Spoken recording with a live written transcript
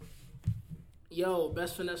Yo,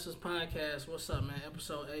 Best Finesses Podcast. What's up, man?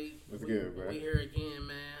 Episode 8. What's good, bro? We here again,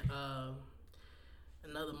 man.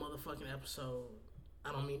 Another motherfucking episode.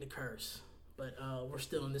 I don't mean to curse, but we're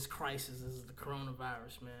still in this crisis. This is the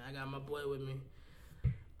coronavirus, man. I got my boy with me,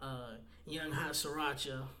 Young Hot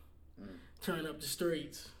Sriracha, turning up the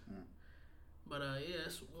streets. But yeah,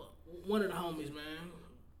 it's one of the homies, man.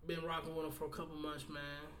 Been rocking with him for a couple months,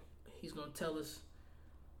 man. He's gonna tell us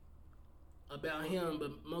about him,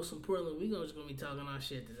 but most importantly, we're just gonna be talking our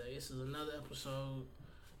shit today. This is another episode.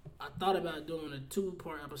 I thought about doing a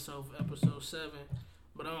 2-part episode for episode 7,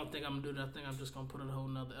 but I don't think I'm gonna do that. I think I'm just gonna put a whole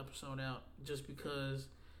nother episode out just because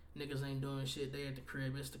niggas ain't doing shit. They at the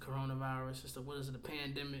crib. It's the coronavirus. It's the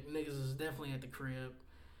pandemic. Niggas is definitely at the crib.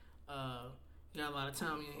 You got a lot of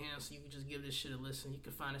time in your hands, so you can just give this shit a listen. You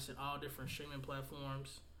can find us at all different streaming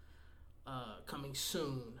platforms. Coming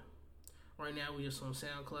soon. Right now, we just on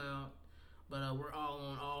SoundCloud. But we're all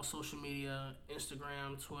on all social media,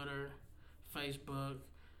 Instagram, Twitter, Facebook.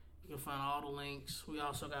 You can find all the links. We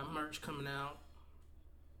also got merch coming out.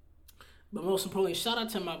 But most importantly, shout out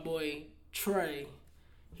to my boy, Trey.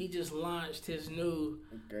 He just launched his new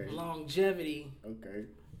longevity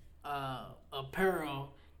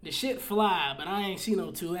apparel. The shit fly, but I ain't seen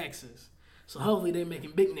no 2X's. So hopefully they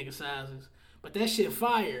making big nigga sizes. But that shit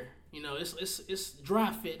fire. You know, it's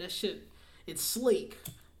dry fit. That shit, it's sleek.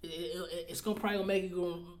 It's gonna probably make it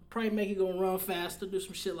go run faster, do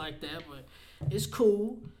some shit like that, but it's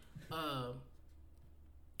cool. But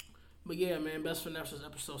yeah, man, Best Finesses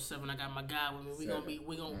episode 7. I got my guy with me.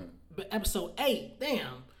 We gonna episode 8.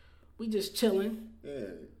 Damn, we just chilling. Yeah,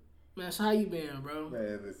 man. So how you been, bro?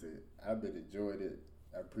 Man, listen, I've been enjoying it.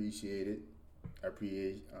 I appreciate it. I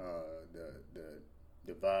appreciate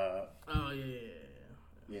the vibe. Oh yeah.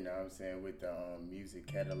 You know what I'm saying, with the music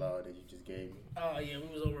catalog that you just gave me. Oh, yeah, we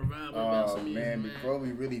was over vibing about some music, man. Before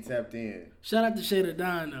we really tapped in. Shout out to Shada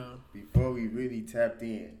Don, though. Before we really tapped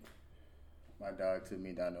in, my dog took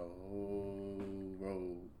me down the whole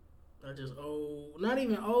road. Not just old. Not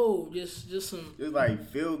even old. Just some. Just like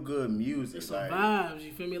feel-good music. Just some vibes,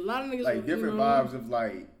 you feel me? A lot of niggas. Like different vibes of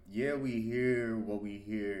like, yeah, we hear what we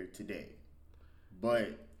hear today.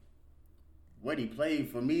 But what he played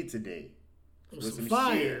for me today with some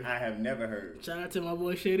fire shit I have never heard. Shout out to my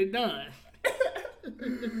boy Shada Don.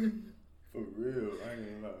 For real, I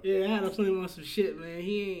ain't gonna lie. Yeah, I had to play him on some shit, man.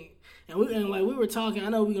 He ain't, and we were talking. I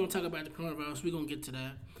know we're gonna talk about the coronavirus. We're gonna get to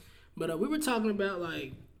that, but we were talking about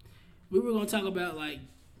like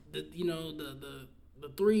the the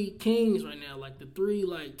 3 kings right now, like the 3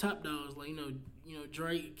 like top dogs, like you know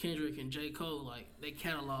Drake, Kendrick, and J. Cole, like they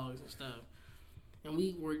catalogs and stuff, and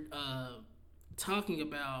we were talking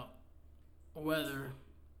about whether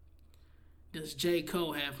does J.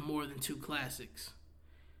 Cole have more than 2 classics,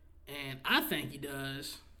 and I think he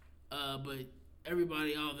does, but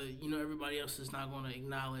everybody else is not going to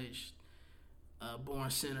acknowledge Born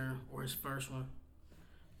Sinner or his first one.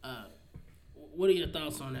 What are your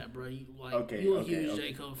thoughts on that, bro? You're a huge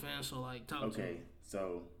J. Cole fan, so like talk to me. Okay,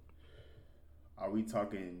 so are we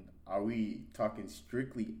talking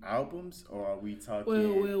strictly albums, or are we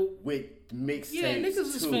talking with mixtapes? Yeah, niggas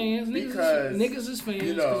is too? fans. Niggas is fans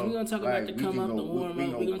because we're gonna talk about the come up, the warm up.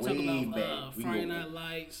 We're gonna talk about Friday Night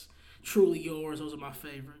Lights, Truly Yours. Those are my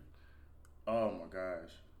favorite. Oh my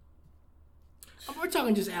gosh. We're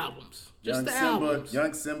talking just albums, just the albums.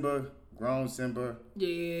 Young Simba, Grown Simba.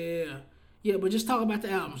 Yeah, but just talk about the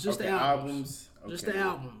albums, just the albums. Okay. Just the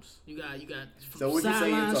albums. You got. So what you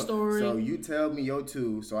saying? Story. So you tell me your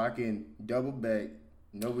 2, so I can double back,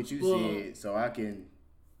 know what you said, so I can.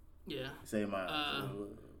 Yeah. Say mine.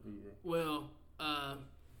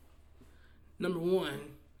 Number 1,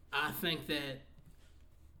 I think that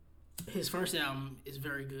his first album is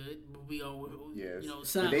very good. We all,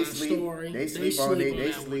 Sideline Story. They sleep on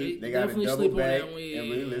it. They got to double back and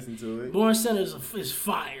really listen to it. Born Sinner is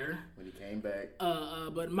fire. When he came back.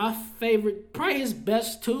 But my favorite, probably his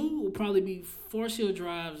best 2, will probably be Forest Hill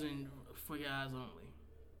Drives and For Your Eyes Only.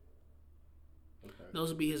 Okay. Those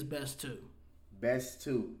would be his best 2. Best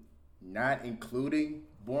 2, not including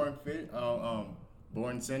Born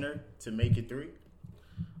Sinner to make it 3.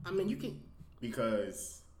 I mean, you can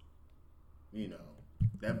because.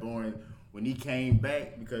 That Born, when he came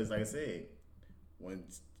back, because like I said, when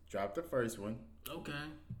dropped the first one, okay,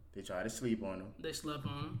 they tried to sleep on him. They slept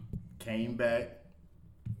on him. Came back,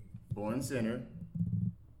 Born Sinner,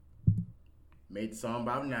 made the song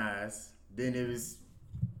about Nas. Then it was,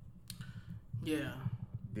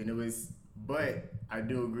 but I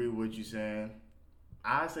do agree with what you're saying.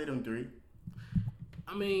 I say them 3.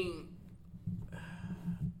 I mean,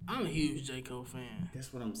 I'm a huge J. Cole fan.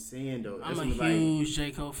 That's what I'm saying, though. I'm a huge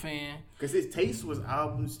J. Cole fan. Because his taste was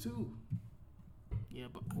albums, too. Yeah,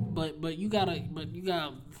 but you gotta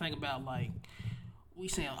think about, like, we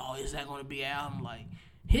saying, oh, is that gonna be an album? Like,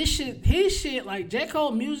 his shit, like J.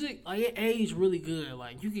 Cole music, like, it aged really good.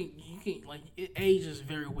 Like, you can like, it ages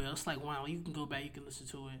very well. It's like, wow, you can go back, you can listen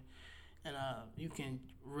to it, and you can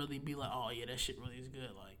really be like, oh yeah, that shit really is good.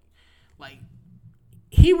 Like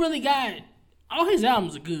he really got, all his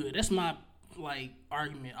albums are good. That's my, like,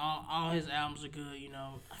 argument. All his albums are good. You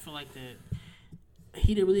know, I feel like that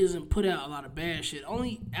he really doesn't put out a lot of bad shit.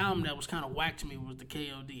 Only album that was kind of whack to me was the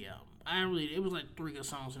KOD album. It was like 3 good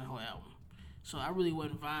songs in the whole album. So I really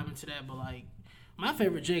wasn't vibing to that, but, like, my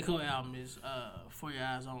favorite J. Cole album is For Your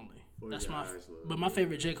Eyes Only. But my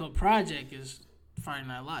favorite J. Cole project is Friday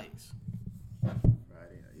Night Lights.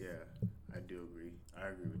 Friday, yeah, I do agree. I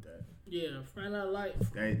agree with that. Yeah, Friday Night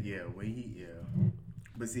Lights.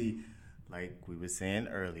 But see, like we were saying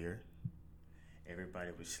earlier,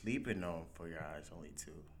 everybody was sleeping on For Your Eyes Only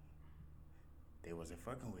too. They wasn't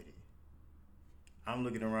fucking with it. I'm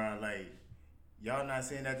looking around like, y'all not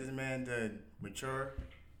saying that this man done mature?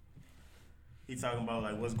 He talking about,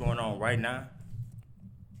 like, what's going on right now.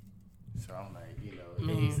 So I'm like, you know,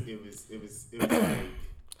 it was like,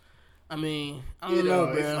 I mean, I don't know,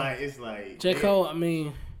 bro. It's like J. Cole. I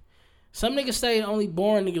mean, some niggas say only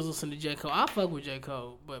boring niggas listen to J. Cole. I fuck with J.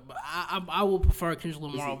 Cole, but I will prefer Kendrick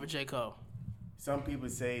Lamar over J. Cole. Some people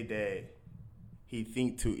say that he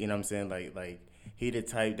think too. You know what I'm saying? Like he the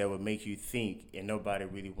type that would make you think, and nobody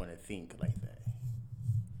really want to think like that.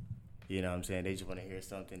 You know what I'm saying? They just want to hear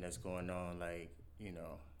something that's going on, like, you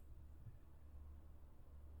know,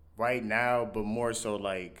 right now, but more so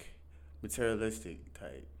like materialistic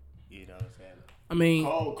type. You know what I'm saying? I mean,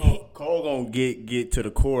 Cole gonna get to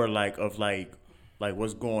the core, like, of like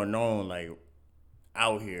what's going on, like,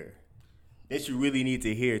 out here that you really need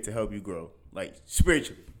to hear to help you grow, like,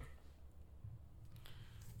 spiritually.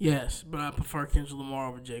 Yes, but I prefer Kendrick Lamar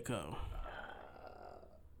over J. Cole.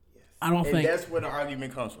 Yes. I don't think that's where the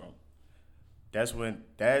argument comes from. That's when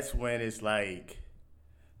it's like,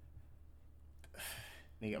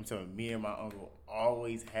 nigga, I'm telling you, me and my uncle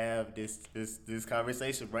always have this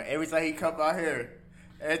conversation, bro. Every time he come out here,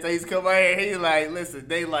 he like, listen,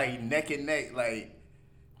 they like neck and neck, like,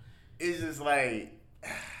 it's just like,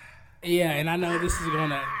 yeah, and I know this is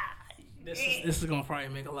gonna probably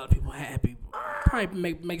make a lot of people happy,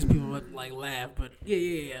 probably makes people like laugh, but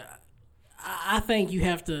yeah. I think you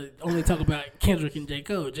have to only talk about Kendrick and J.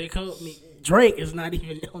 Cole. Drake is not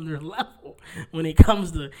even on their level when it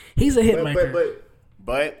comes to, he's a hit maker.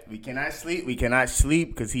 But we cannot sleep. We cannot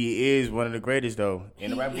sleep because he is one of the greatest, though.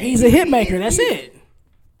 He's a hit maker. That's it.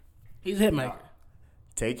 He's a hit maker.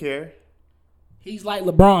 Take care. He's like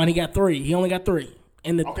LeBron. He got 3. He only got 3.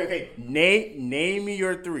 Okay. Name me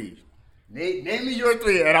your 3. Name me your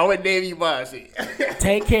 3, and I would name you mine.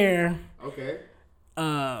 Take Care. Okay.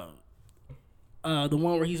 The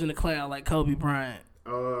one where he's in the cloud like Kobe Bryant.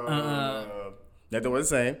 Nothing was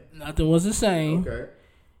the same. Nothing was the same. Okay.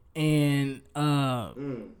 And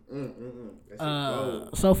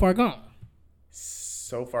So Far Gone.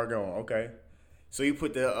 So Far Gone. Okay. So you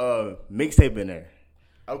put the mixtape in there.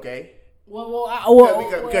 Okay.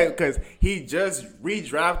 Because he just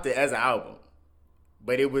redropped it as an album,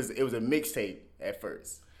 but it was a mixtape at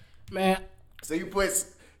first. Man.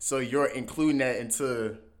 So you're including that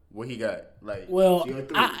into what he got, like. Well,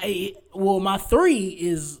 my 3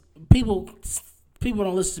 is people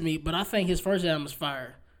don't listen to me, but I think his first album is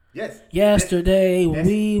fire. Yes. Yesterday when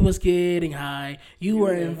we was getting high, you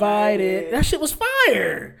were invited. That shit was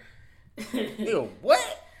fire. Yo, what?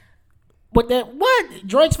 But what?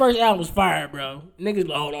 Drake's first album was fire, bro. Niggas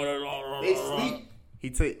They sleep. He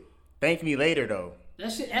took Thank Me Later though.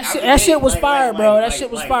 That shit was fire, bro. That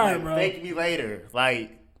shit was fire, bro. Thank Me Later,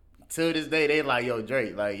 like. To this day, they like, yo,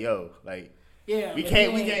 Drake, like, yo, like, yeah, we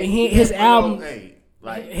can't. His album,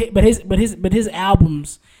 like, but his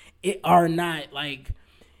albums, are not like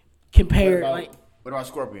compared. What about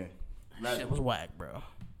Scorpion? That shit was whack, bro.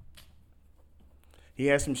 He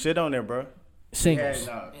had some shit on there, bro. Singles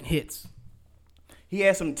and hits. He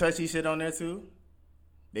had some touchy shit on there too,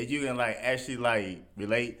 that you can like actually like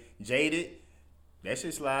relate. Jaded. That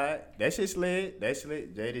shit slide. That shit slid. That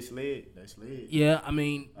slid. Jaded slid. That slid. Yeah, I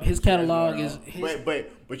mean his catalog is.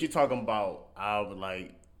 But you're talking about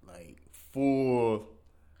like full.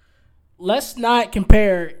 Let's not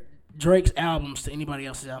compare Drake's albums to anybody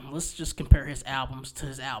else's album. Let's just compare his albums to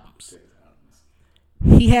his albums.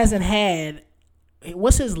 He hasn't had.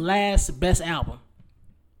 What's his last best album?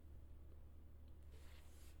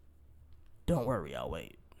 Don't worry, I'll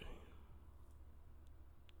wait.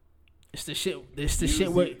 It's the shit. It's the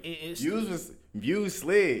shit where it's. Views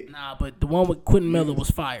slid. Nah, but the one with Quentin Miller was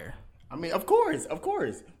fire. I mean, of course.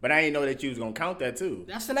 But I didn't know that you was gonna count that too.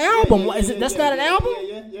 That's an album. That's not an album?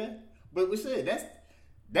 Yeah. But we said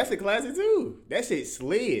that's a classic too. That shit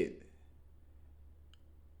slid.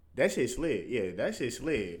 Yeah, that shit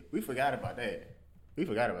slid. We forgot about that.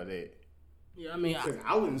 Yeah, I mean, Cause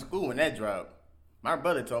I was in school when that dropped. My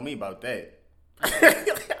brother told me about that.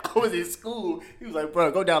 I was in school. He was like,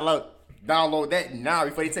 "Bro, go download that now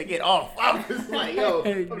before they take it off." I was like, "Yo,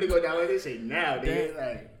 I'm gonna go download this shit now, dude."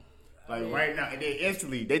 Like right now, and then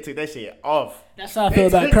instantly they took that shit off. That's how I feel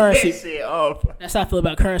about Currency. That shit off. That's how I feel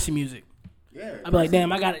about Currency music. Yeah. I be like,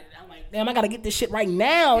 damn, I gotta get this shit right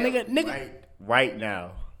now, nigga. Right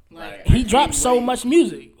now. Like, he dropped so much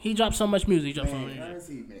music.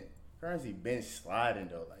 Currency been sliding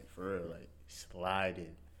though, like for real, like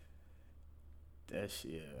sliding. That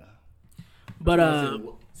shit. But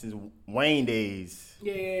since Wayne days.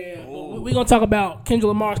 Yeah. We gonna talk about Kendrick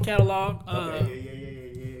Lamar's catalog.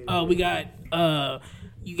 Yeah. We got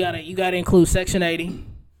you gotta include Section 80.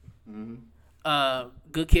 Mm-hmm.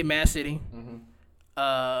 Good Kid, Mad City.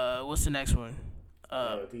 Mm-hmm. What's the next one?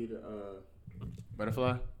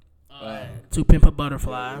 Butterfly. To Pimp a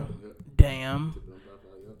Butterfly. Damn.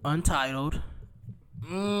 Untitled.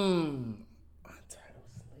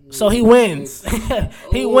 So he wins.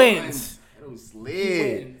 He wins. That was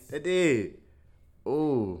slid. That did.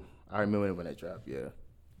 Oh, I remember when that dropped. Yeah.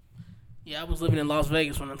 Yeah, I was living in Las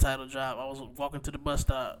Vegas when Untitled dropped. I was walking to the bus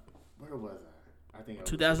stop. Where was I? I think I was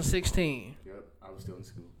 2016. Yep, I was still in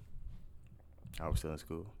school.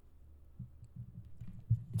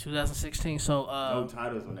 2016. So no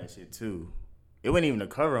titles on that shit too. It wasn't even a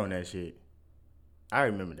cover on that shit. I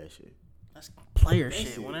remember that shit. That's player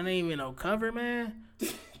shit. When it ain't even no cover, man.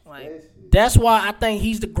 Like that's why I think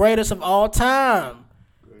he's the greatest of all time.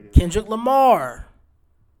 Kendrick Lamar.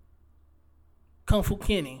 Kung Fu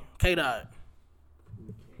Kenny. K-Dot.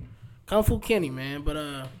 Kung Fu Kenny, man. But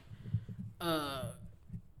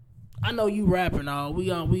I know you rapping all. We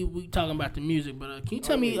talking about the music, but can you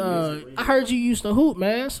tell me? I heard you used to hoop,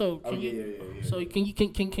 man. So can So can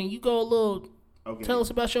you go a little? Okay. Tell us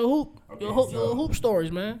about your hoop, okay, your hoop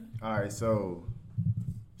stories, man. All right, so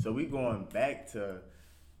we going back to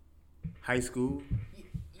high school.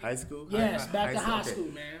 Yes, back to high school,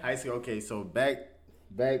 man. High school. Okay, so back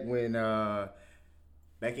when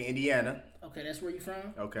back in Indiana. Okay, that's where you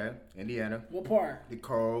from? Okay, Indiana. What part? The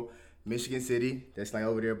Coral, Michigan City. That's like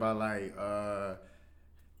over there by like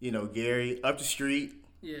Gary, up the street.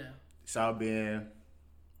 Yeah. South Bend.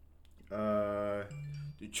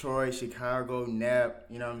 Detroit, Chicago, Nap,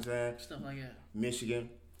 you know what I'm saying? Stuff like that. Michigan.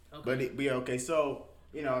 Okay. But okay, so,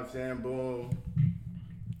 you know what I'm saying, boom.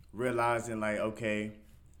 Realizing like, okay,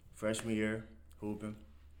 freshman year, hooping.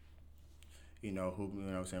 You know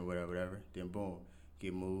what I'm saying, whatever. Then boom,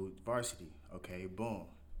 get moved varsity. Okay, boom.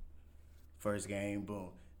 First game, boom.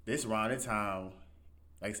 This around the time,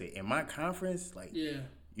 like I said, in my conference, like, yeah,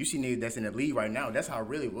 you see niggas that's in the league right now, that's how it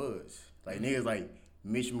really was. Like, niggas like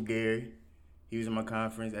Mitch McGarry, he was in my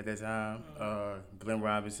conference at that time. Glenn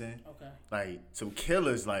Robinson. Okay. Like, some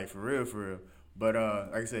killers, like, for real. But,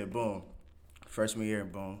 like I said, boom. Freshman year,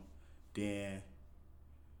 boom. Then,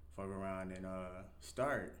 fuck around and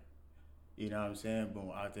start. You know what I'm saying?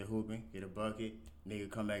 Boom, out there hooping, get a bucket. Nigga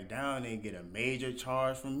come back down and get a major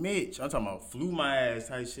charge from Mitch. I'm talking about flew my ass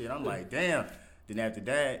type shit. I'm like, damn. Then after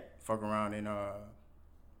that, fuck around and,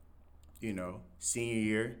 senior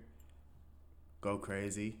year, go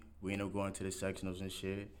crazy. We end up going to the sectionals and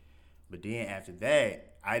shit. But then after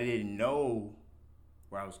that, I didn't know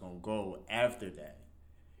where I was going to go after that.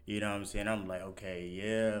 You know what I'm saying? I'm like, okay,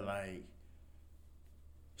 yeah, like,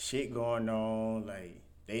 shit going on. Like,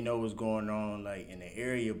 they know what's going on, like, in the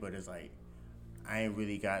area, but it's like, I ain't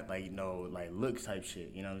really got, like, no, like, looks type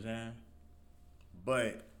shit. You know what I'm saying?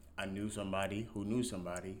 But I knew somebody who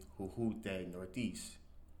hooped at Northeast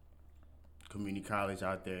Community College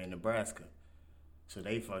out there in Nebraska. So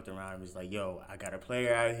they fucked around and was like, yo, I got a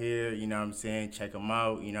player out here, you know what I'm saying? Check him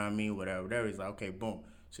out, you know what I mean? Whatever. He's like, okay, boom.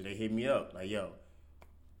 So they hit me up, like, yo,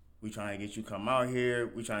 we trying to get you come out here.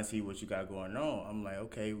 We trying to see what you got going on. I'm like,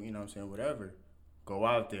 okay, you know what I'm saying? Whatever. Go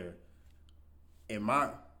out there. In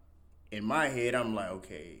my head, I'm like,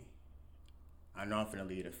 okay, I know I'm finna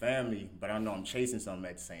leave the family, but I know I'm chasing something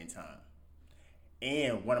at the same time.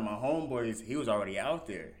 And one of my homeboys, he was already out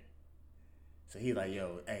there. So he like,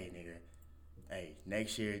 yo, hey, nigga. Hey,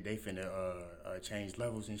 next year they finna change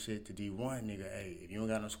levels and shit to D1, nigga. Hey, if you don't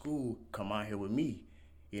got no school, come out here with me.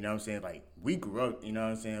 You know what I'm saying? Like, we grew up, you know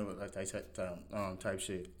what I'm saying, with that type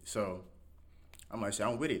shit. So, I'm like, shit,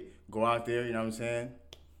 I'm with it. Go out there, you know what I'm saying?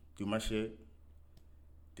 do my shit.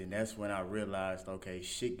 Then that's when I realized, okay,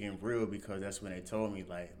 shit getting real, because that's when they told me,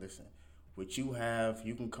 like, listen, what you have,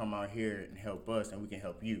 you can come out here and help us, and we can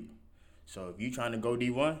help you. So if you trying to go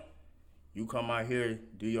D1, you come out here,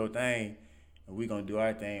 do your thing, and we gonna do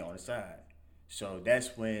our thing on the side. So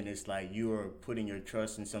that's when it's like you are putting your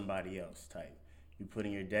trust in somebody else type. You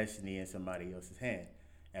putting your destiny in somebody else's hand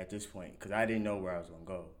at this point, because I didn't know where I was gonna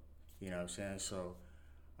go. You know what I'm saying? So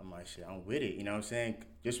I'm like, shit, I'm with it. You know what I'm saying?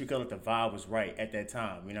 Just because like, the vibe was right at that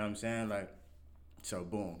time. You know what I'm saying? Like, so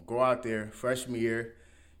boom, go out there, freshman year,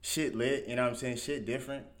 shit lit. You know what I'm saying? Shit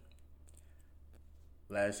different.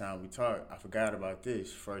 Last time we talked, I forgot about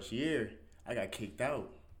this. First year, I got kicked out.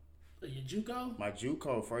 Your JUCO? My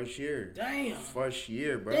JUCO, first year. Damn. First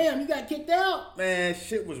year, bro. Damn, you got kicked out? Man,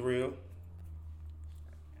 shit was real.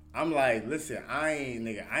 I'm like, listen,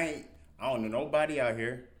 I don't know nobody out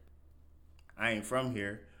here. I ain't from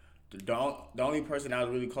here. The only person I was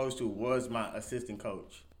really close to was my assistant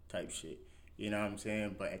coach type shit. You know what I'm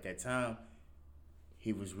saying? But at that time,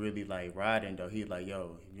 he was really like riding though. He like,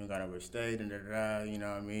 yo, you don't got nowhere to stay, you know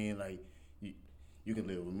what I mean? Like, you can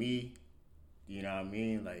live with me, you know what I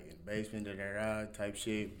mean? Like in the basement, type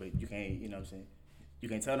shit. But you can't, you know what I'm saying? You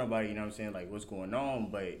can't tell nobody, you know what I'm saying, like what's going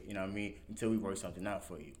on, but you know what I mean, until we work something out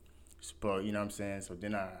for you. But you know what I'm saying? So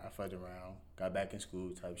then I fucked around, got back in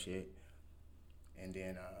school type shit. And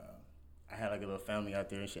then I had like a little family out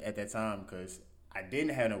there and shit at that time because I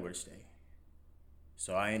didn't have nowhere to stay.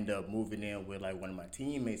 So I ended up moving in with like one of my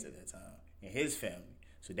teammates at that time and his family.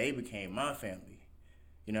 So they became my family.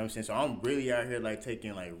 You know what I'm saying? So I'm really out here like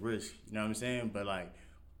taking like risks, you know what I'm saying? But like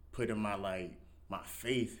putting my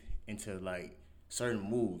faith into like certain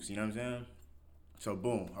moves, you know what I'm saying? So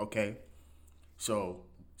boom, okay. So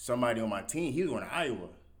somebody on my team, he was going to Iowa.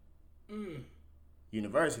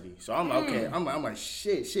 University. So I'm like, okay, I'm like,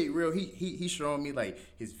 shit, real. He showing me like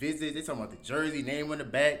his visits. They talking about the jersey, name on the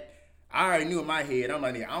back. I already knew in my head. I'm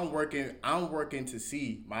like, nigga, I'm working to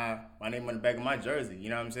see my name on the back of my jersey. You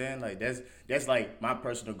know what I'm saying? Like that's like my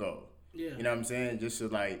personal goal. Yeah. You know what I'm saying? Just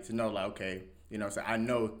to know like, okay, you know, so I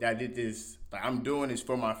know that I did this. Like I'm doing this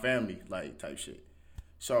for my family, like type shit.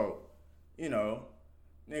 So, you know,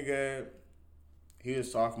 nigga, he was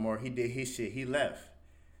a sophomore. He did his shit. He left.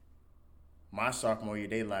 My sophomore year,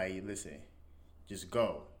 they like, listen, just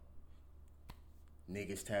go.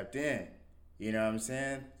 Niggas tapped in. You know what I'm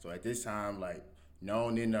saying? So at this time, like,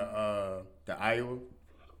 known in the Iowa,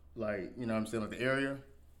 like, you know what I'm saying, like the area.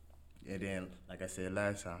 And then, like I said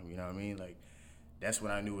last time, you know what I mean? Like, that's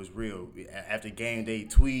when I knew it was real. After game, they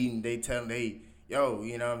tweeting, they telling, yo,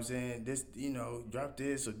 you know what I'm saying? This, you know, dropped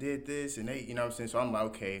this or did this. And they, you know what I'm saying? So I'm like,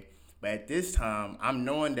 okay. But at this time, I'm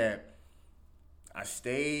knowing that I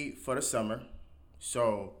stayed for the summer,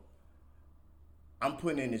 so I'm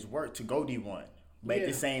putting in this work to go D1. But at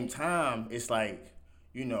the same time, it's like,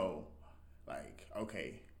 you know, like,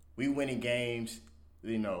 okay, we winning games,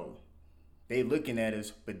 you know, they looking at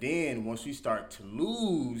us, but then once we start to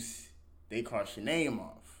lose, they cross your name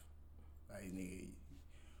off. Like, nigga,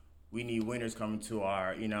 we need winners coming to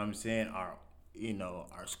our, you know what I'm saying, our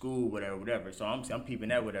school, whatever. So I'm peeping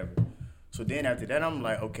that, whatever. So then after that, I'm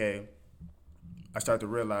like, okay, I start to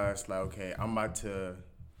realize, like, okay, I'm about to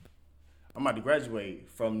graduate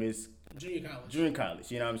from this junior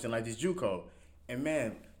college, you know what I'm saying, like this JUCO. And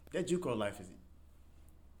man, that JUCO life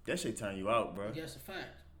that shit turn you out, bro. That's a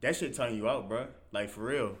fact. That shit turn you out, bro. Like for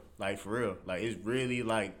real. Like it's really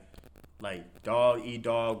like dog eat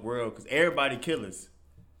dog world, cause everybody killers.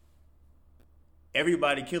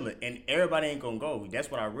 Everybody killer, and everybody ain't gonna go.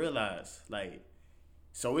 That's what I realized. Like.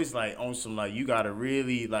 So it's like on some like you gotta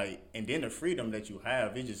really like, and then the freedom that you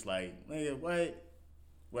have, it's just like, nigga, what,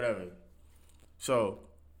 whatever. So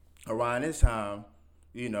around this time,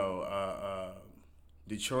 you know,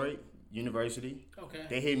 Detroit University, okay,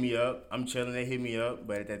 they hit me up. I'm chilling, they hit me up,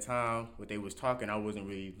 but at that time, what they was talking, I wasn't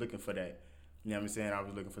really looking for that. You know what I'm saying? I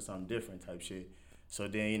was looking for something different type shit. So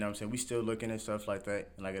then, you know what I'm saying, we still looking at stuff like that.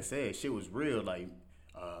 And like I said, shit was real. Like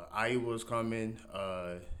Iowa was coming,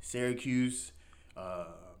 Syracuse.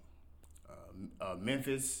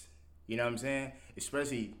 Memphis, you know what I'm saying?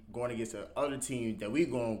 Especially going against the other team that we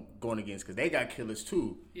going against, because they got killers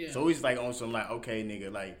too. Yeah. So it's like on some like, okay,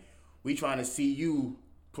 nigga, like we trying to see you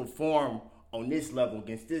perform on this level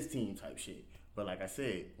against this team type shit. But like I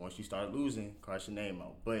said, once you start losing, cross your name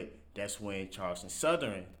out. But that's when Charleston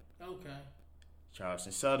Southern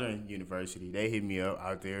University, they hit me up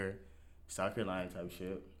out there, South Carolina type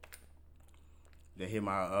shit. They hit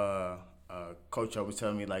my coach was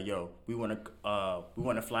telling me like, yo, we want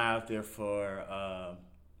to fly out there for on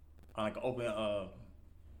like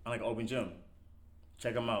an open gym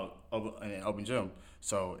check them out in an open gym.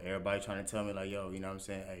 So everybody trying to tell me like, yo, you know what I'm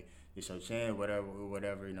saying? Hey, this your chance, whatever, you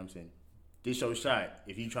know what I'm saying? This your shot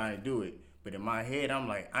if you trying to do it. But in my head, I'm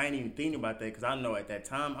like, I ain't even thinking about that because I know at that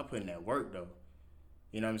time I put in that work though.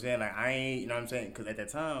 You know what I'm saying? Like I ain't, you know what I'm saying? Because at that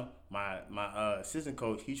time, my assistant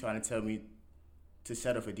coach, he trying to tell me to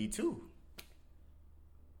set up for D2.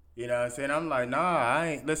 You know what I'm saying? I'm like, nah, I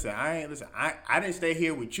ain't. Listen. I didn't stay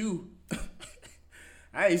here with you.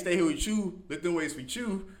 I ain't stay here with you, lift them weights with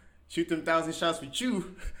you, shoot them 1,000 shots with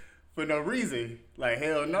you for no reason. Like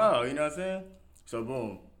hell no, you know what I'm saying? So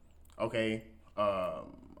boom, okay.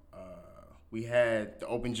 We had the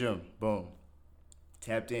open gym. Boom,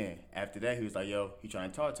 tapped in. After that, he was like, yo, he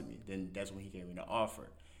trying to talk to me. Then that's when he gave me the offer.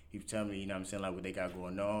 He was telling me, you know what I'm saying, like what they got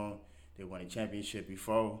going on. They won a championship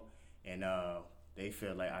before, and they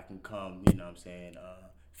feel like I can come, you know what I'm saying,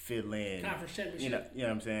 fill in. Conference championship. You know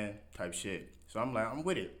what I'm saying? Type shit. So I'm like, I'm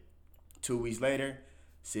with it. 2 weeks later,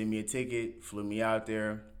 sent me a ticket, flew me out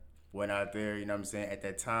there, went out there, you know what I'm saying? At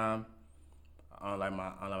that time, unlike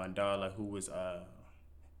my dog, like who was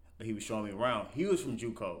he was showing me around. He was from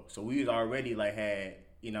JUCO. So we was already like had,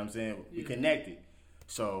 you know what I'm saying, we connected.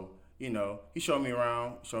 So, you know, he showed me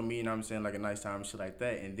around, showed me, you know what I'm saying, like a nice time and shit like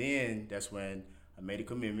that. And then that's when I made a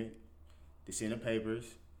commitment. They sent the papers,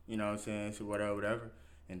 you know what I'm saying, so whatever.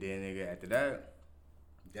 And then nigga, after that,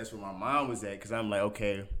 that's where my mind was at, because I'm like,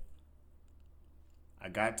 okay, I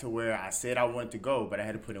got to where I said I wanted to go, but I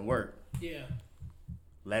had to put in work. Yeah.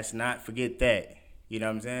 Let's not forget that. You know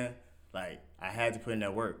what I'm saying? Like, I had to put in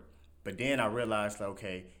that work. But then I realized, like,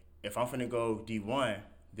 okay, if I'm finna go D1,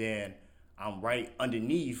 then I'm right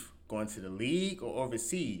underneath going to the league or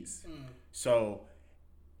overseas. So,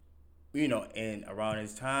 you know, and around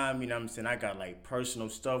this time, you know what I'm saying, I got, like, personal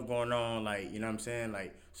stuff going on, like, you know what I'm saying?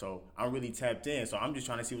 Like, so I'm really tapped in. So I'm just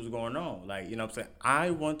trying to see what's going on. Like, you know what I'm saying? I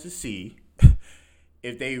want to see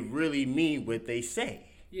if they really mean what they say.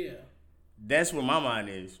 Yeah. That's where my mind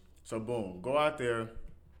is. So, boom, go out there,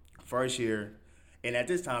 first year. And at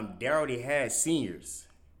this time, they already had seniors.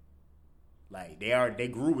 Like, they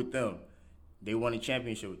grew with them. They won a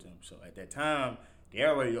championship with them. So, at that time, they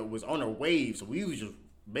already was on a wave. So, we was just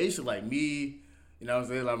basically like me, you know what I'm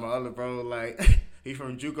saying? Like, my other bro, like, he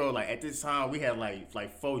from JUCO. Like, at this time, we had,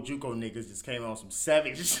 like 4 JUCO niggas just came on some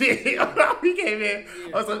savage shit. We came in.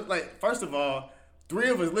 Yeah. Also, like, first of all, 3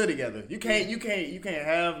 of us live together. You can't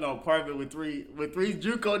have no apartment with three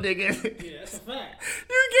JUCO niggas. Yeah, that's a fact.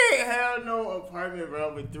 You can't have no apartment,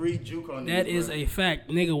 bro, with 3 JUCO niggas. That is a fact,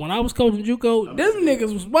 nigga. When I was coaching JUCO, them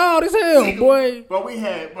niggas was wild as hell, nigga, boy. But we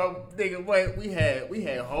had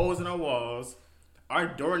holes in our walls. Our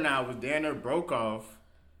doorknob was down there, broke off.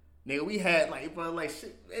 Nigga, we had like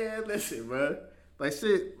shit. Man, listen, bro. Like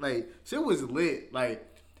shit was lit.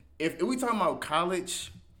 Like if we talking about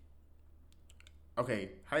college. Okay,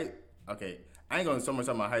 I ain't gonna so much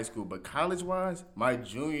talk about high school, but college-wise, my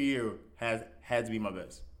junior year had to be my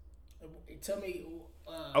best. Tell me.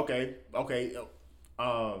 Okay.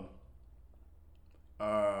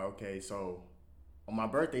 So on my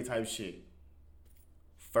birthday type shit,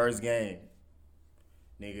 first game,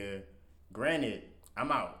 nigga. Granted,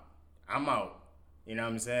 I'm out. You know what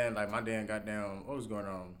I'm saying? Like my damn goddamn, what was going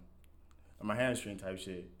on? My hamstring type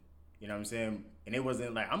shit. You know what I'm saying? And it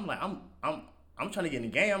wasn't like I'm trying to get in the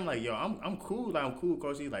game. I'm like, yo, I'm cool. Like, I'm cool,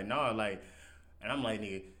 coach. He's like, nah, like, and I'm like,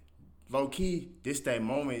 nigga, low key, this that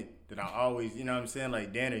moment that I always, you know what I'm saying?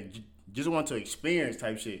 Like, Danny, just want to experience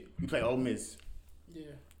type shit. We play Ole Miss.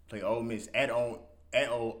 Yeah. Play Ole Miss at Ole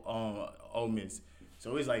Miss.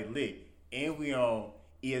 So it's like lit. And we on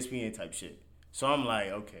ESPN type shit. So I'm like,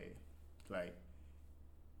 okay. Like,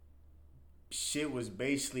 shit was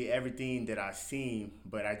basically everything that I seen,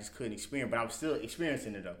 but I just couldn't experience. But I was still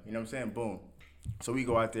experiencing it though. You know what I'm saying? Boom. So we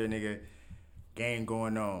go out there, nigga, game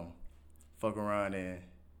going on, fuck around, and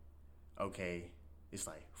okay, it's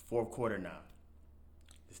like 4th quarter now.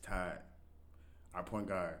 It's tied. Our point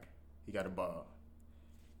guard, he got a ball.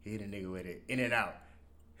 He hit a nigga with it, in and out.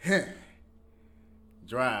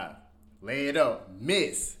 Drive, lay it up,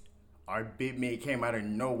 miss. Our big man came out of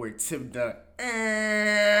nowhere, tipped up.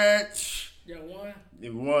 Y'all won?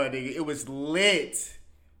 It won, nigga. It was lit.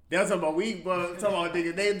 That's talking about we, bro. Talking about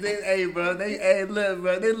nigga. Hey, look,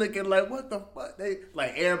 bro. They looking like what the fuck? They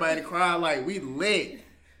like everybody in the crowd like we lit,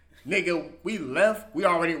 nigga. We left. We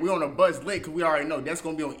on a bus lit because we already know that's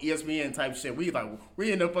gonna be on ESPN type shit. We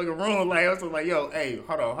in the fucking room like I was like, yo, hey,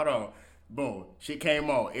 hold on. Boom, shit came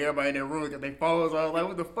on. Everybody in that room got their phones on. Like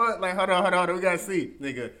what the fuck? Like hold on. We gotta see,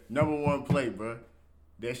 nigga. Number 1 play, bro.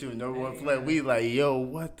 That shit was number 1 play. We like, yo,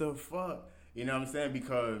 what the fuck? You know what I'm saying?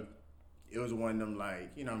 Because it was one of them,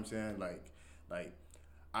 like, you know what I'm saying? Like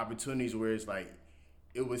opportunities where it's like,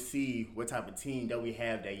 it would see what type of team that we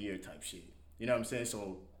have that year type shit. You know what I'm saying?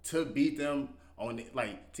 So to beat them on the,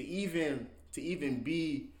 like to even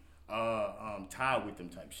be tied with them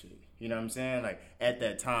type shit. You know what I'm saying? Like at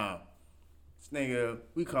that time, this nigga,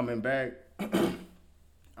 we coming back.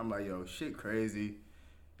 I'm like, yo, shit crazy.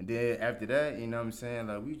 And then after that, you know what I'm saying?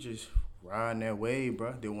 Like we just riding that wave,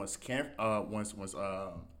 bro. Then once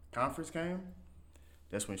conference came,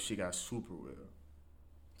 that's when shit got super real.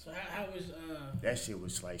 So how was that shit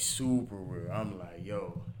was like super real. I'm like,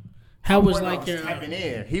 yo. How was like your tapping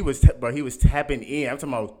in? He was tapping in. I'm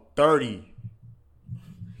talking about 30.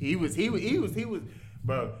 He was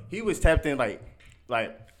bro. He was tapped in like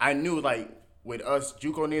I knew like with us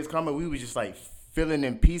JUCO niggas coming, we was just like filling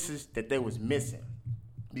in pieces that they was missing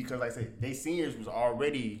because like I said, they seniors was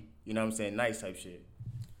already, you know what I'm saying, nice type shit.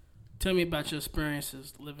 Tell me about your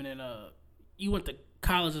experiences living in you went to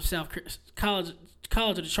College of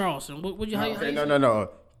Charleston. What you No.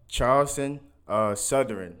 Charleston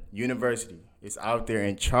Southern University. It's out there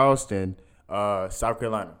in Charleston, South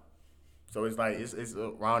Carolina. So it's like it's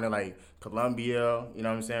around in like Columbia, you know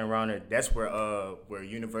what I'm saying, around there. That's where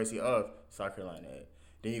University of South Carolina at.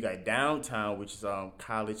 Then you got downtown, which is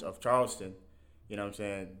College of Charleston. You know what I'm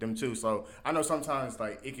saying? Them two. So I know sometimes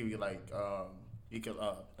like it can be like you can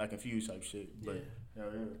like confuse type shit. But yeah.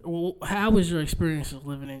 Well, how was your experience of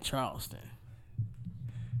living in Charleston?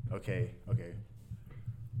 Okay.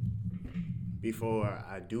 Before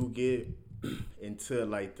I do get into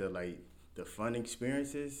like the fun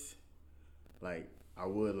experiences, like I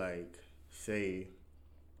would like say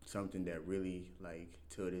something that really like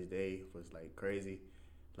till this day was like crazy.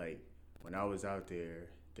 Like when I was out there,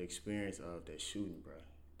 the experience of that shooting, bro.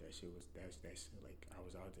 That shit was that's like I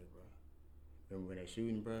was out there, bro. Remember that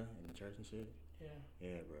shooting, bro, in the church and shit?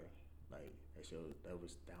 Yeah, bro. Like that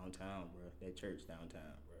was downtown, bro. That church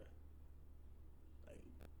downtown, bro.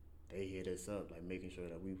 They hit us up, like, making sure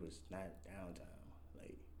that we was not downtown.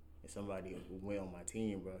 Like, and somebody went on my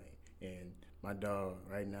team, bro. And my dog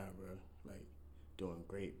right now, bro, like, doing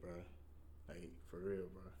great, bro. Like, for real,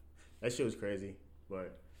 bro. That shit was crazy.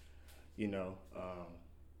 But, you know,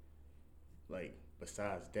 like,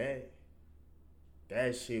 besides that,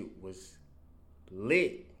 that shit was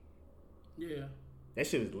lit. Yeah. That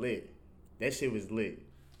shit was lit.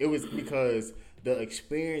 It was because the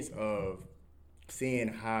experience of seeing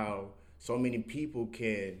how so many people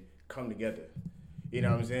can come together. You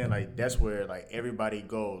know what I'm saying? Like, that's where, like, everybody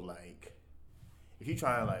go. Like, if you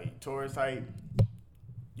trying to, like, tourist type,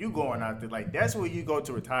 you going out there. Like, that's where you go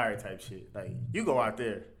to retire type shit. Like, you go out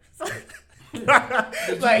there.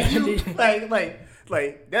 Like, you,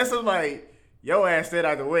 like, that's what, like, your ass stayed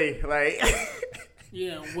out the way. Like,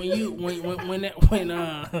 yeah, when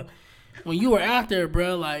you were out there,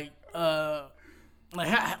 bro, like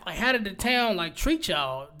how did the town like treat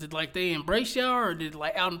y'all? Did like they embrace y'all, or did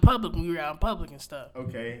like out in public when we were out in public and stuff?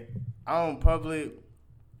 Okay, out in public,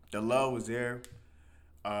 the love was there,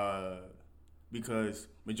 because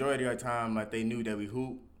majority of the time like they knew that we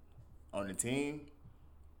hoop on the team,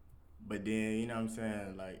 but then you know what I'm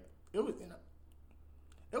saying, like it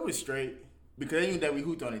was straight because they knew that we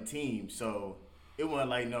hooped on the team, so it wasn't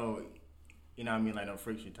like no, you know what I mean, like no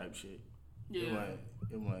friction type shit. Yeah,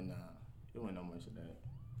 it wasn't no much of that.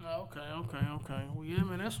 Oh, okay. Well, yeah,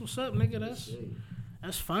 man, that's what's up, nigga.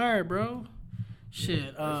 That's fire, bro.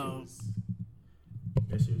 Shit. That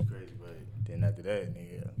shit was crazy, but then after that,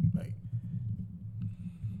 nigga, like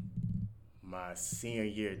my senior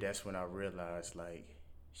year, that's when I realized like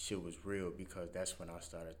shit was real because that's when I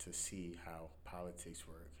started to see how politics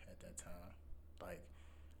work at that time. Like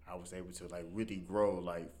I was able to like really grow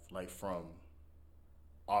like from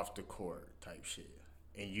off the court type shit.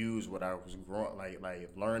 And use what I was growing, like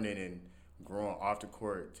learning and growing off the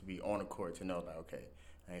court to be on the court to know, like, okay,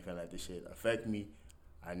 I ain't finna let this shit affect me.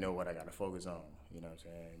 I know what I gotta focus on. You know what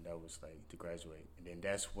I'm saying? That was like to graduate, and then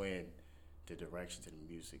that's when the direction to the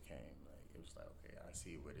music came. Like it was like, okay, I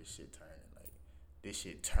see where this shit turning. Like this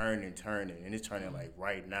shit turning, and it's turning like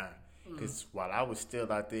right now. Cause while I was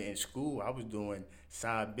still out there in school, I was doing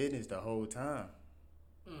side business the whole time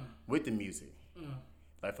with the music.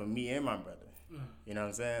 Like for me and my brother. You know what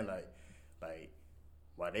I'm saying? Like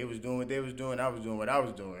while they was doing what they was doing, I was doing what I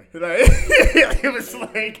was doing. Like it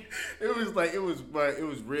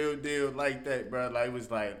was real deal like that, bro. Like it was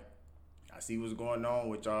like I see what's going on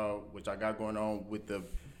with y'all, which I got going on with the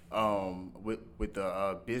with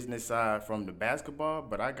the business side from the basketball,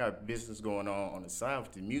 but I got business going on the side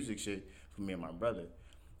with the music shit for me and my brother.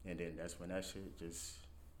 And then that's when that shit just,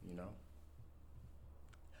 you know,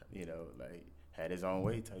 like had his own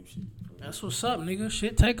way type shit. That's what's up, nigga.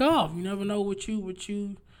 Shit take off. You never know what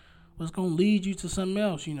what's gonna lead you to something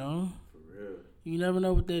else, you know. For real. You never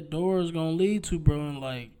know what that door is gonna lead to, bro. And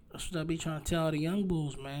like that's what I be trying to tell the young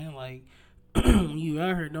bulls, man. Like when you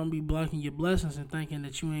out here, don't be blocking your blessings and thinking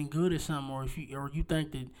that you ain't good at something, or you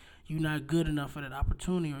think that you're not good enough for that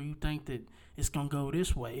opportunity, or you think that it's gonna go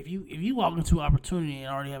this way. If you walk into an opportunity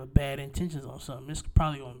and already have bad intentions on something, it's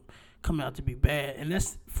probably gonna come out to be bad. And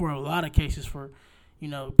that's for a lot of cases for, you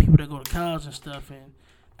know, people that go to college and stuff, and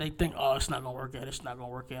they think, oh, it's not gonna work out. It's not gonna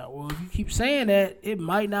work out. Well, if you keep saying that, it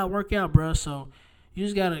might not work out, bro. So you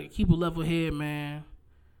just gotta keep a level head, man,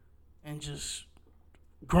 and just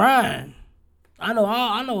grind. I know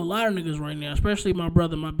a lot of niggas right now, especially my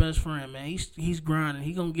brother, my best friend, man. He's grinding.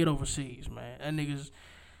 He gonna get overseas, man.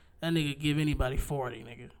 That nigga give anybody 40,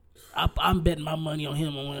 nigga. I'm betting my money on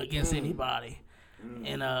him against anybody,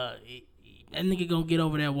 and that nigga gonna get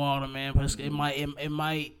over that water, man. But it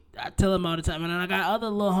might. I tell him all the time, and I got other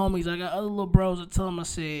little homies, I got other little bros that tell him, I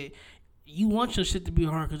said, you want your shit to be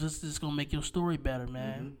hard because it's just gonna make your story better,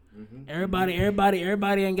 man. Everybody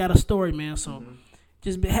ain't got a story, man. So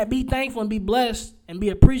just be thankful and be blessed and be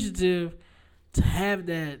appreciative to have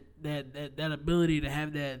that ability to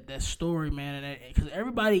have that story, man. And because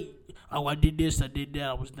everybody, oh, I did this, I did that,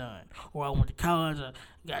 I was done, or I went to college, I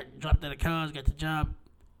got dropped out of college, got the job.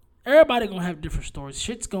 Everybody gonna have different stories.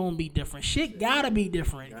 Shit's gonna be different. Shit gotta be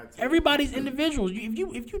different. Everybody's individuals.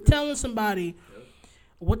 If you telling somebody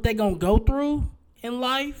what they gonna go through in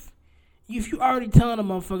life, if you already telling a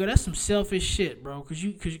motherfucker, that's some selfish shit, bro. Cause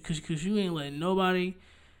you ain't letting nobody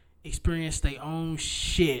experience their own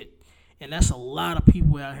shit, and that's a lot of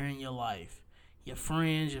people out here in your life, your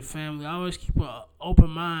friends, your family. Always keep an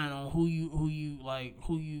open mind on who you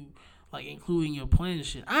including your plans and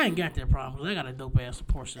shit. I ain't got that problem because I got a dope ass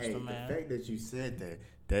support system, man. The fact that you said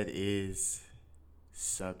that is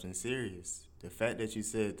something serious. The fact that you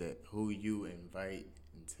said that who you invite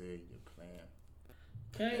into your plan.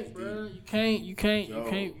 Can't, bro. You can't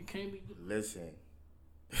be. Listen,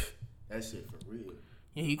 that shit for real.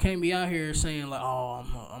 Yeah, you can't be out here saying like, oh,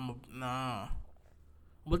 nah.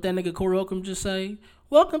 What that nigga Corey Holcomb just say?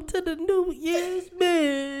 Welcome to the new year's,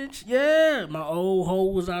 bitch. Yeah, my old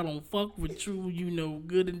hoes, I don't fuck with you. You know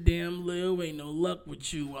good and damn little ain't no luck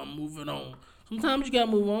with you. I'm moving on. Sometimes you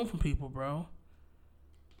gotta move on from people, bro.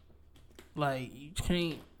 Like, you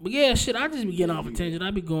can't. But yeah, shit, I just be getting off attention.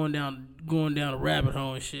 I be going down a rabbit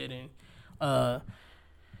hole and shit. And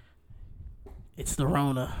it's the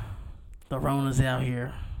Rona. The Rona's out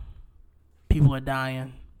here. People are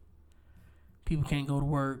dying. People can't go to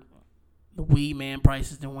work. The weed man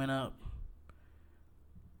prices done went up.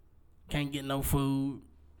 Can't get no food.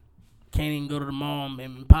 Can't even go to the mall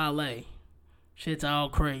and parlay. Shit's all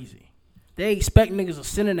crazy. They expect niggas to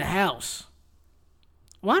sit in the house.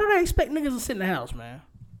 Why do they expect niggas to sit in the house, man?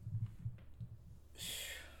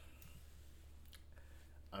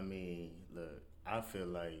 I mean, look, I feel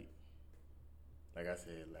like I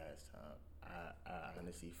said last time, I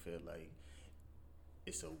honestly feel like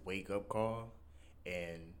it's a wake-up call,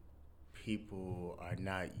 and people are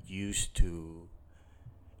not used to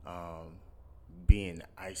being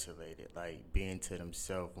isolated, like being to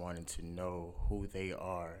themselves, wanting to know who they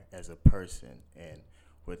are as a person and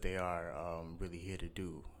what they are really here to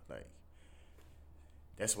do. Like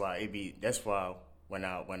that's why when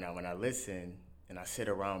I listen and I sit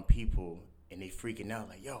around people and they freaking out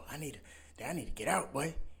like, yo, I need to get out,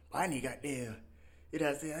 boy. I need goddamn, you know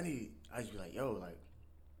what I'm saying? I just be like, yo, like,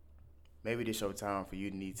 maybe this your time for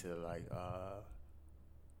you to need to like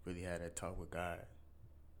really have that talk with God.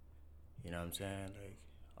 You know what I'm saying? Like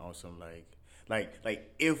on some like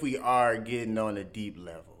if we are getting on a deep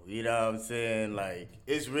level, you know what I'm saying? Like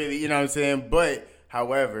it's really, you know what I'm saying? But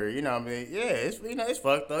however, you know what I mean? Yeah, it's, you know, it's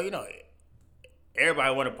fucked though. You know,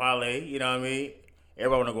 everybody want to parlay. You know what I mean?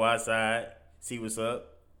 Everybody want to go outside, see what's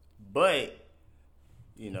up. But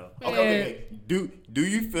you know, okay. Do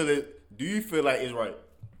you feel it? Do you feel like it's right?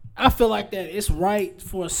 I feel like that it's right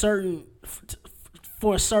for a certain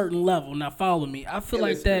level. Now follow me. I feel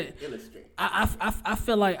like that. I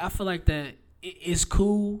feel like that it's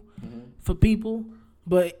cool for people,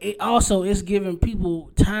 but it also is giving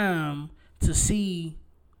people time to see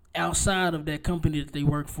outside of that company that they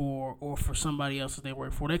work for or for somebody else that they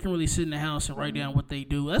work for. They can really sit in the house and write down what they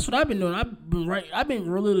do. That's what I've been doing. I've been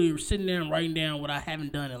really sitting there and writing down what I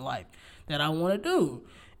haven't done in life that I want to do.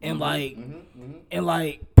 And like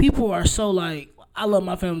people are so like, I love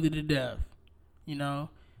my family to death. You know,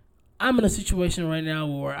 I'm in a situation right now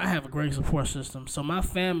where I have a great support system. So my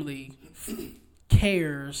family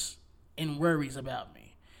cares and worries about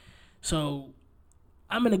me. So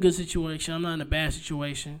I'm in a good situation. I'm not in a bad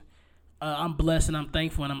situation. I'm blessed and I'm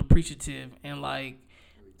thankful and I'm appreciative. And like,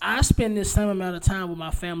 I spend this same amount of time with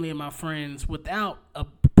my family and my friends without a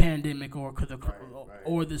pandemic or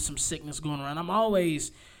there's some sickness going around. I'm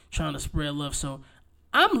always trying to spread love. So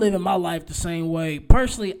I'm living my life the same way.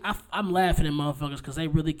 Personally, I'm laughing at motherfuckers because they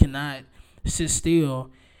really cannot sit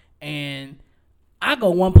still. And I go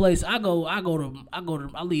one place. I go to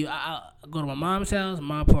my mom's house,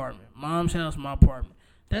 my apartment. Mom's house, my apartment.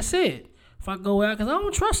 That's it. If I go out, because I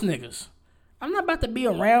don't trust niggas. I'm not about to be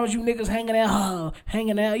around you niggas hanging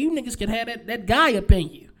out. You niggas can have that guy up in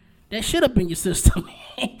you. That shit up in your system.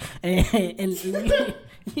 and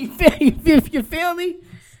you feel me?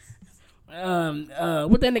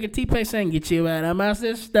 What that nigga T-Pain saying, get you out of my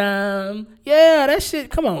system. Yeah, that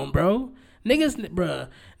shit, come on, bro.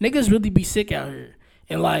 Niggas really be sick out here.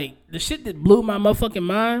 And like, the shit that blew my motherfucking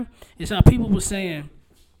mind is how people were saying,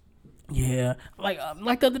 yeah, like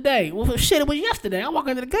the other day. Well, shit, it was yesterday. I walk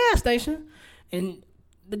into the gas station, and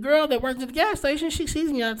the girl that works at the gas station, she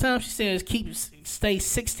sees me all the time. She says, stay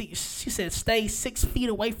 6 feet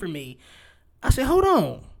away from me. I said, hold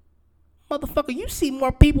on. Motherfucker, you see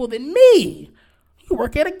more people than me. You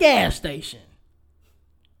work at a gas station.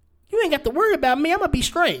 You ain't got to worry about me. I'm going to be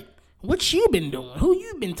straight. What you been doing? Who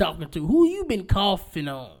you been talking to? Who you been coughing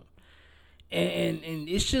on? And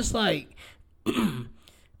it's just like,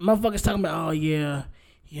 motherfuckers talking about, oh, yeah,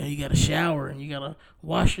 you got to shower and you got to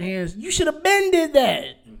wash your hands. You should have been did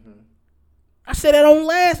that. Mm-hmm. I said that on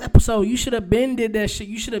last episode. You should have been did that shit.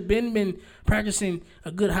 You should have been practicing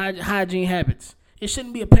a good hygiene habits. It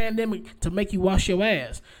shouldn't be a pandemic to make you wash your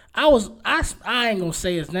ass. I ain't gonna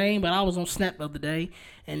say his name, but I was on Snap the other day,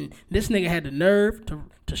 and this nigga had the nerve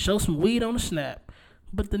to show some weed on the Snap.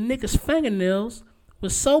 But the nigga's fingernails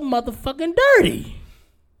was so motherfucking dirty.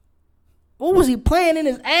 What was he playing in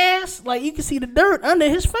his ass? Like, you can see the dirt under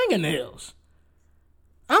his fingernails.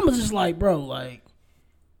 I was just like, bro, like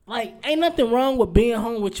ain't nothing wrong with being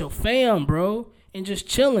home with your fam, bro, and just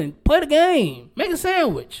chilling. Play the game. Make a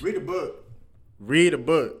sandwich. Read a book. Read a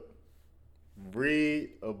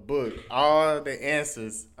book. All the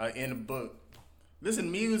answers are in the book. Listen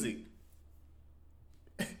to music.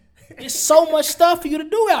 There's so much stuff for you to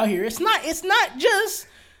do out here. It's not just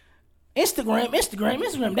Instagram.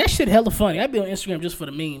 That shit hella funny. I be on Instagram just for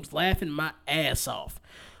the memes, laughing my ass off.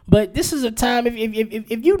 But this is a time,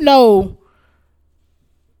 if you know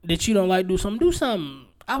that you don't like do something.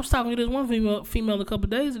 I was talking to this one female a couple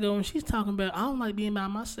days ago, and she's talking about, I don't like being by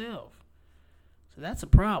myself. So that's a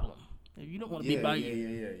problem. If you don't want to be by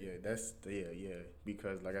you. Yeah.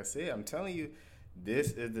 Because like I said, I'm telling you,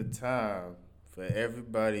 this is the time for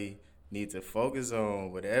everybody need to focus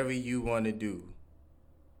on whatever you want to do.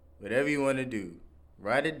 Whatever you want to do.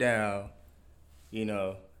 Write it down. You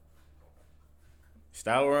know.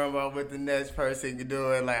 Stop worrying about what the next person can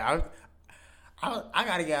do. And like I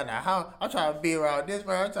gotta get out of the house. I'm trying to be around this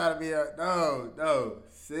person. I'm trying to be around. No.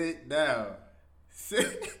 Sit down.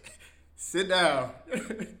 Sit down.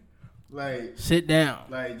 Like sit down.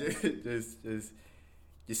 Like just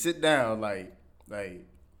sit down. Like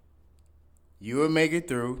you will make it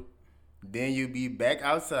through. Then you'll be back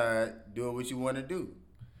outside doing what you want to do.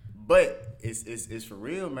 But it's for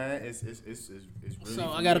real, man. It's really.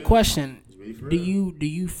 So I got a question. Really do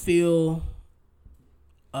you feel?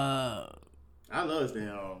 I love staying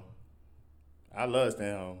home.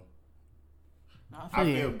 I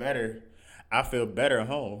feel better. I feel better at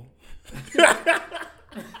home.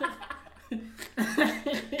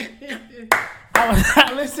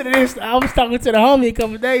 Listen to this. I was talking to the homie a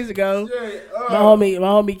couple days ago. My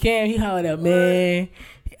homie Cam, he hollered out, man.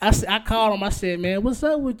 I called him. I said, man, what's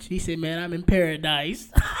up with you? He said, man, I'm in paradise.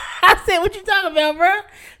 I said, what you talking about, bro?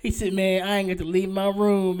 He said, man, I ain't got to leave my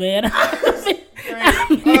room, man.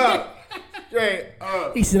 Straight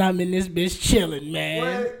up. He said, I'm in this bitch chilling,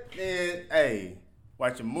 man. What? Hey,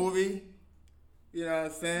 watch a movie. You know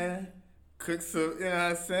what I'm saying? Cook some, you know what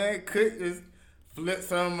I'm saying? Just flip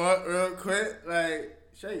something up real quick. Like,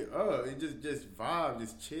 shake up. And just vibe,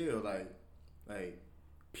 just chill. Like,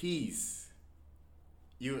 peace.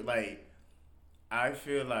 I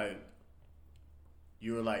feel like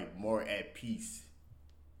you're like more at peace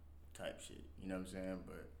type shit. You know what I'm saying?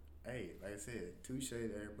 But hey, like I said, touche to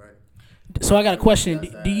everybody. So I got a question.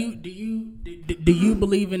 Do you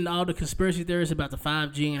believe in all the conspiracy theories about the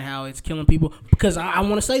 5G and how it's killing people? Because I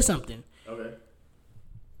want to say something. Okay.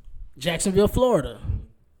 Jacksonville, Florida.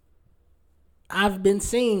 I've been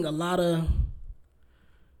seeing a lot of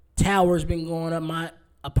towers been going up. My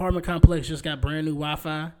apartment complex just got brand new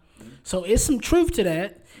Wi-Fi. Mm-hmm. So it's some truth to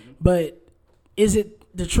that. Mm-hmm. But is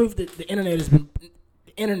it the truth that the internet has been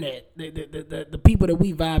internet, the people that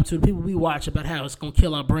we vibe to, the people we watch about how it's gonna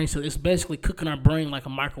kill our brain. So it's basically cooking our brain like a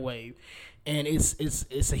microwave, and it's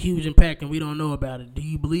a huge impact, and we don't know about it. Do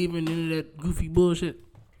you believe in any of that goofy bullshit?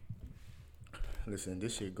 Listen,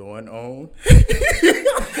 this shit going on.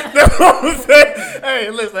 No, I'm saying, hey,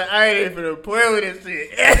 listen, I ain't even finna play with this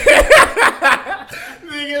shit.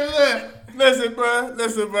 Nigga, listen,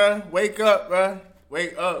 bro. Wake up, bro.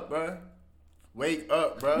 Wake up, bro. Wake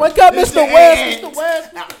up, Mr. West. Mr. West.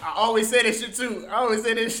 I always say this shit too. Wake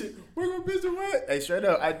up, Mr. West. Hey, straight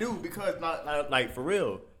up, I do, because like for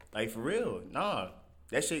real, nah,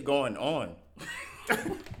 that shit going on.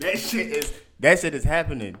 That shit is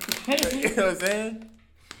happening. You know what I'm saying?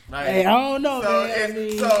 Like, hey, I don't know, so man.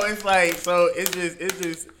 It's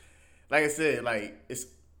just like I said, like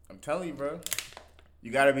I'm telling you, bro,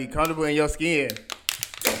 you gotta be comfortable in your skin.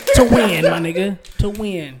 To win, my nigga. To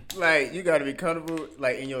win. Like, you gotta be comfortable,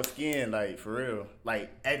 like, in your skin, like, for real.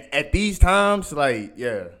 Like, at these times, like,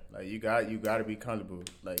 yeah, like, you gotta be comfortable,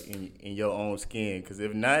 like, in your own skin, because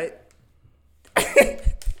if not,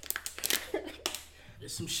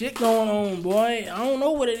 there's some shit going on, boy. I don't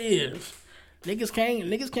know what it is. Niggas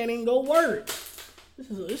can't even go work.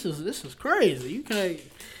 This is crazy. You can't.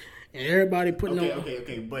 And everybody putting on.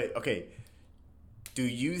 Okay. Do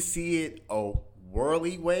you see it a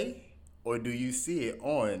worldly way, or do you see it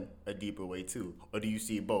on a deeper way too, or do you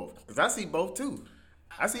see both? Because I see both too.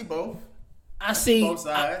 I see both. I see both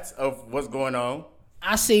sides of what's going on.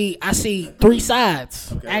 I see 3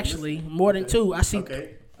 sides. Okay, actually, more than 2. I see.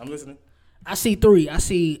 Okay, I'm listening. I see 3. I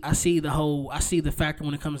see the factor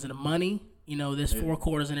when it comes to the money. You know, there's 4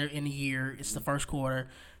 quarters in a year. It's the first quarter.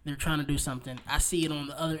 They're trying to do something. I see it on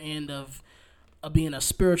the other end of being a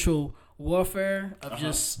spiritual warfare of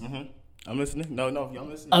just. Mm-hmm. I'm listening. No, I'm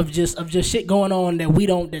listening. Of just shit going on that we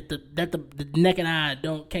don't that the naked eye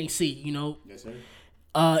can't see. You know. Yes, sir.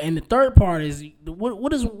 And the third part is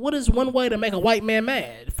what is one way to make a white man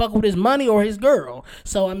mad? Fuck with his money or his girl.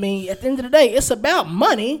 So I mean, at the end of the day, it's about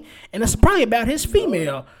money, and it's probably about his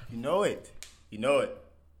female. You know it.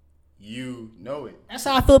 That's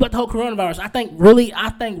how I feel about the whole coronavirus. I think really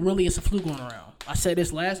it's a flu going around. I said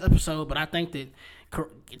this last episode, but I think that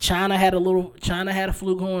China had a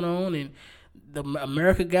flu going on, and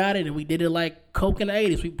America got it, and we did it like Coke in the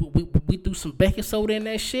 80s. We threw some baking soda in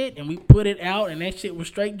that shit, and we put it out, and that shit was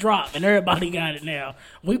straight drop, and everybody got it now.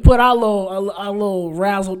 We put our little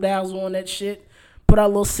razzle dazzle on that shit, put our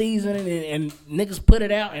little seasoning, and niggas put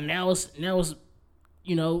it out, and now it's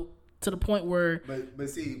you know, to the point where. But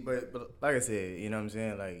like I said, you know what I'm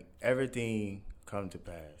saying, like everything come to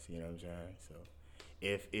pass. You know what I'm saying. So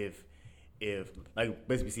if like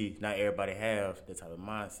basically, see, not everybody have that type of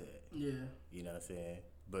mindset. Yeah. You know what I'm saying?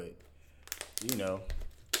 But, you know,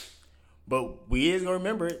 we is going to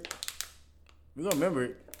remember it. We're going to remember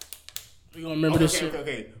it. We're going to remember this shit.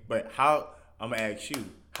 Okay. But I'm going to ask you,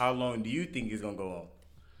 how long do you think it's going to go on?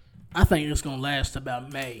 I think it's going to last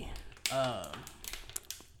about May. I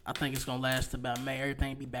think it's going to last about May.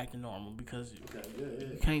 Everything be back to normal because you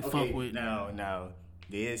can't fuck with. Now,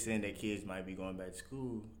 they is saying that kids might be going back to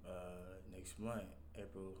school next month,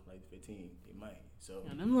 April 15th. They might. So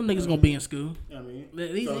them little niggas gonna be in school. I mean,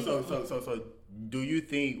 so do you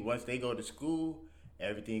think once they go to school,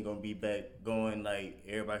 everything gonna be back going, like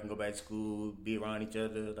everybody can go back to school, be around each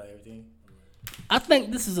other, like everything? I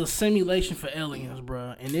think this is a simulation for aliens,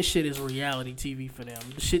 bro, and this shit is reality TV for them.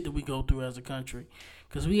 The shit that we go through as a country,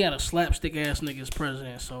 because we got a slapstick ass nigga as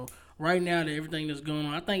president. So right now, that everything that's going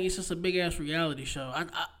on, I think it's just a big ass reality show.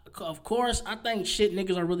 Of course, I think shit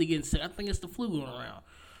niggas are really getting sick. I think it's the flu going around.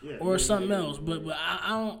 Or something else, but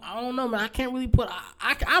I don't know, man. I can't really put.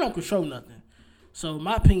 I don't control nothing, so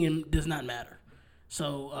my opinion does not matter.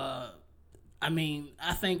 So I mean,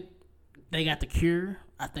 I think they got the cure.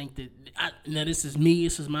 I think that now this is me.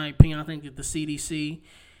 This is my opinion. I think that the CDC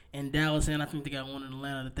in Dallas, and I think they got one in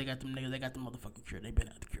Atlanta, that they got them niggas. They got the motherfucking cure. They've been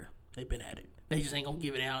at the cure. They've been at it. They just ain't gonna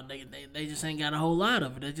give it out. They just ain't got a whole lot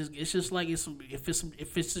of it. It's just like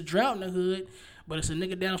if it's a drought in the hood, but it's a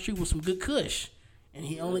nigga down the street with some good kush. And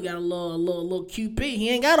he only got a little QP.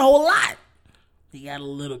 He ain't got a whole lot. He got a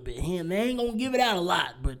little bit. They ain't gonna give it out a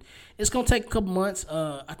lot, but it's gonna take a couple months.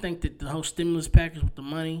 I think that the whole stimulus package with the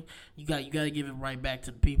money, you got to give it right back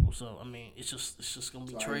to the people. So I mean, it's just gonna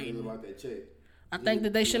be trading. About that check? I think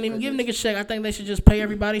that they shouldn't even give niggas check. I think they should just pay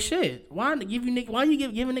everybody shit. Why give a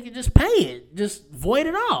nigga just pay it? Just void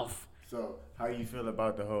it off. So how you feel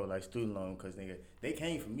about the whole like student loan? Because nigga, they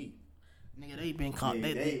came from me. Nigga, they been caught.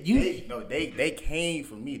 Yeah, they came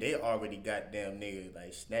from me. They already goddamn nigga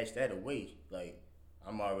like snatched that away. Like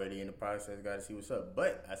I'm already in the process. Got to see what's up.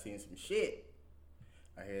 But I seen some shit.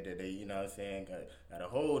 I hear that they, you know what I'm saying, got a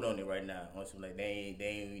hold on it right now. On some like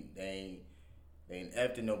they ain't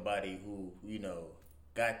after nobody who, you know,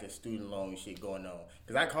 got the student loan shit going on.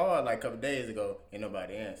 Cause I called like a couple days ago, ain't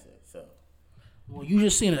nobody answer. So. Well, you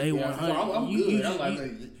just seen an A100. Yeah, so I'm good. I'm like,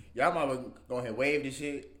 y'all might go ahead and wave this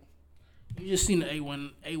shit. You just seen the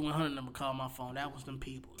A100 number call my phone. That was them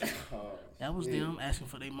people. That was them asking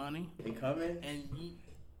for their money. They coming? And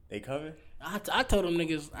they coming? I told them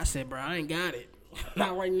niggas, I said, bro, I ain't got it.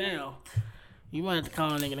 Not right now. You might have to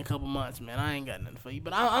call a nigga in a couple months, man. I ain't got nothing for you.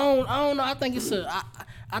 But I don't know. I think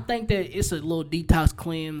I think that it's a little detox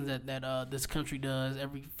cleanse that this country does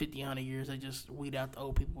every 50, 100 years. They just weed out the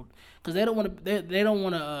old people because they don't want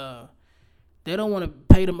to. They don't want to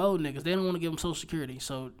pay them old niggas. They don't want to give them Social Security,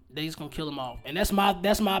 so they just gonna kill them off. And that's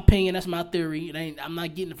my opinion. That's my theory. I'm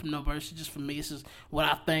not getting it from nobody. It's just from me. This is what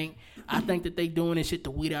I think. I think that they doing this shit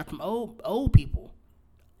to weed out them old people,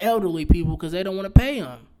 elderly people, because they don't want to pay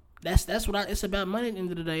them. That's what it's about. Money at the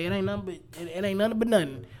end of the day. It ain't nothing but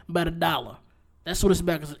nothing about $1. That's what it's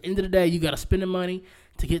about. Because at the end of the day, you got to spend the money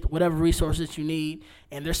to get whatever resources you need,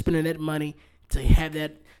 and they're spending that money to have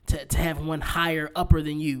that to have one higher upper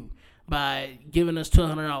than you by giving us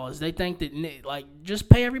 $1,200. They think that like just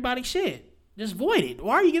pay everybody shit, just void it.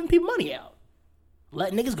 Why are you giving people money out?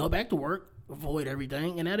 Let niggas go back to work, void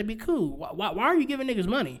everything, and that'd be cool. Why are you giving niggas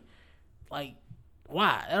money? Like.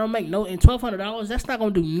 Why? That don't make no. And $1,200, that's not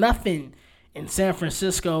gonna do nothing in San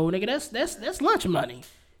Francisco, nigga. That's lunch money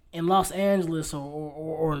in Los Angeles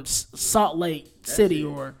or Salt Lake City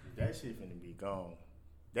or. That shit finna be gone.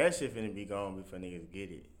 That shit finna be gone before niggas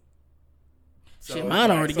get it. So, shit, mine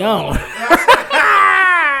already gone.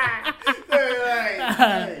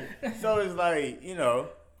 So it's like, you know,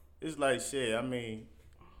 it's like shit. I mean,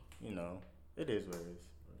 you know, it is what it is.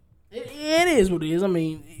 It is what it is. I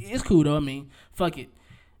mean, it's cool though. I mean, fuck it.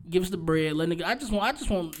 Give us the bread. Let niggas. I just want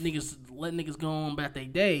niggas let niggas go on about their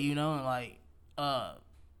day, you know, and like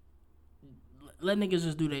let niggas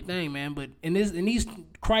just do their thing, man. But in these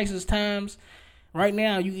crisis times, right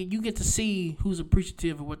now, you get to see who's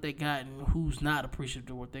appreciative of what they got and who's not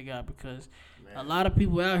appreciative of what they got, because a lot of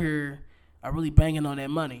people out here are really banking on that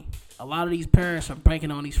money. A lot of these parents are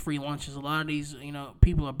banking on these free lunches. A lot of these, you know,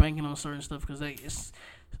 people are banking on certain stuff because it's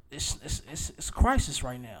a crisis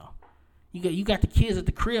right now. You got the kids at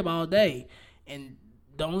the crib all day, and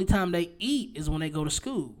the only time they eat is when they go to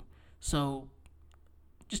school. So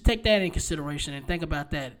just take that in consideration and think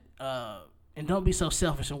about that. And don't be so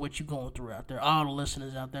selfish in what you're going through out there. All the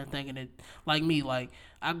listeners out there thinking that, like me, like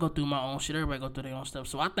I go through my own shit. Everybody go through their own stuff.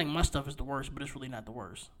 So I think my stuff is the worst, but it's really not the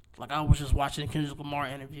worst. Like I was just watching a Kendrick Lamar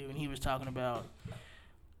interview, and he was talking about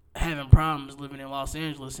having problems living in Los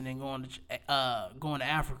Angeles and then going to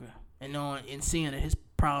Africa and seeing that his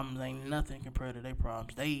problems ain't nothing compared to their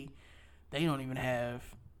problems. They don't even have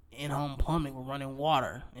in-home plumbing or running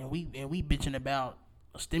water, and we bitching about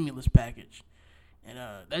a stimulus package, and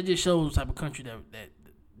that just shows the type of country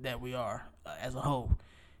that we are as a whole.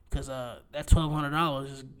 Because that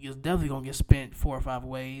 $1,200 is definitely gonna get spent 4 or 5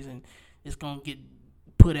 ways, and it's gonna get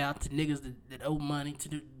put out to niggas that owe money to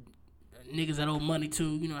do. Niggas that owe money to,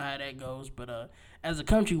 you know how that goes. But as a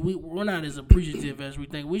country, we're not as appreciative as we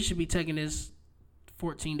think. We should be taking this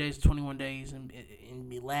 14 days, 21 days, and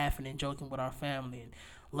be laughing and joking with our family and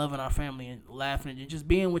loving our family and laughing and just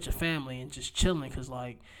being with your family and just chilling. Because,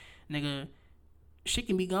 like, nigga, shit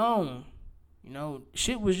can be gone. You know,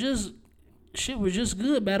 shit was just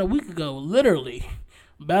good about a week ago, literally.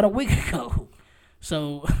 About a week ago.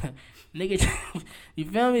 So, nigga, you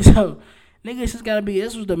feel me? So, niggas just gotta be,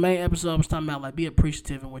 this was the main episode I was talking about, like, be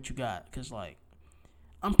appreciative in what you got. Because, like,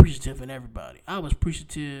 I'm appreciative in everybody. I was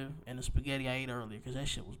appreciative in the spaghetti I ate earlier because that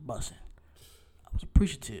shit was busting. I was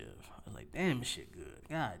appreciative. I was like, damn, this shit good.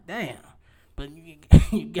 God damn. But you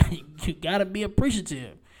gotta be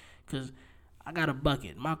appreciative because I got a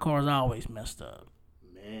bucket. My car's always messed up.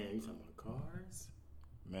 Man, you talking about cars?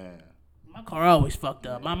 Man. My car always fucked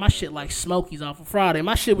up. My shit like Smokies off of Friday.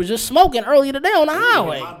 My shit was just smoking earlier today on the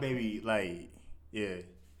highway. My baby, like, yeah.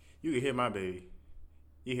 You can hear my baby.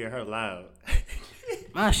 You hear her loud.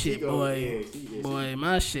 My shit, boy,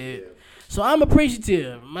 my shit. Yeah. So I'm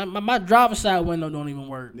appreciative. My driver's side window don't even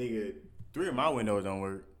work. Nigga, 3 of my windows don't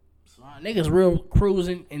work. So niggas real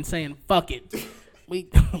cruising and saying fuck it. we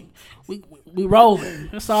rolling.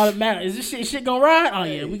 That's all that matters. Is this shit gonna ride? Oh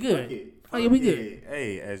yeah, we good. Oh yeah, we good.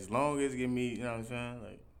 Hey, as long as it give me, you know what I'm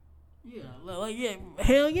saying, yeah,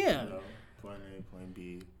 hell yeah. You know, point A, point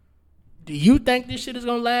B. Do you think this shit is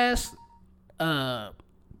gonna last?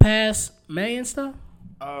 Past May and stuff?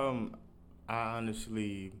 I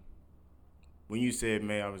honestly, when you said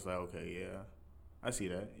May, I was like, okay, yeah. I see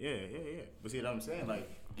that. Yeah. But see what I'm saying? Like,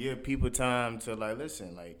 give people time to, like,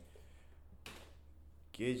 listen, like,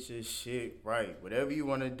 get your shit right. Whatever you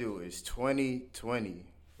want to do, it's 2020.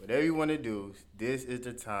 Whatever you want to do, this is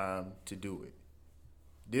the time to do it.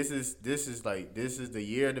 This is the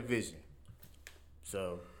year of the vision.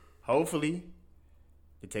 So, hopefully,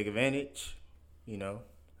 to take advantage, you know.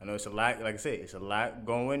 I know it's a lot, like I said, it's a lot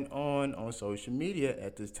going on social media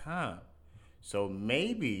at this time. So,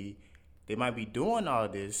 maybe they might be doing all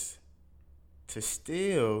this to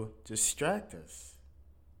still distract us.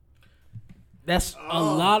 That's a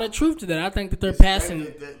lot of truth to that. I think that they're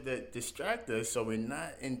passing. Distract us so we're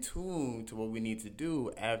not in tune to what we need to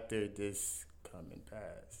do after this coming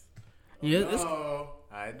past. Yeah,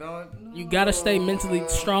 I don't know. You gotta stay mentally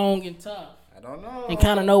strong and tough. I don't know. And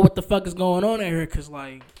kind of know what the fuck is going on in here, cause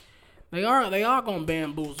like they are gonna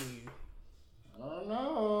bamboozle you. I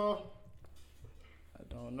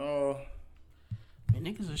don't know. Man,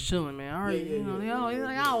 niggas is chilling, man. They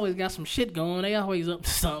always got some shit going. They always up to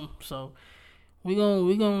something. So we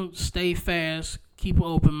gonna stay fast, keep an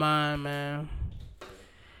open mind, man.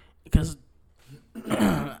 Because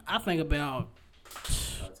I think about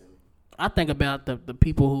the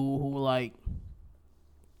people who like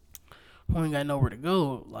who ain't got nowhere to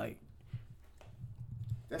go. Like,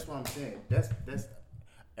 that's what I'm saying. That's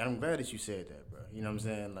and I'm glad that you said that, bro. You know what I'm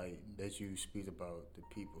saying? Like, that you speak about the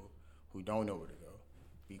people who don't know where to go,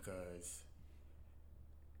 because,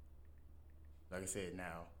 like I said,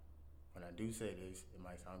 now when I do say this, it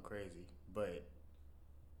might sound crazy, but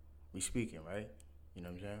we speaking, right? You know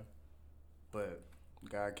what I'm saying? But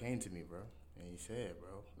God came to me, bro, and he said,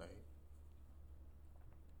 bro, like,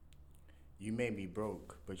 you may be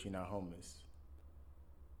broke, but you're not homeless.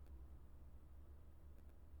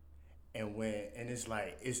 And it's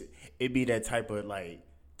like, it be that type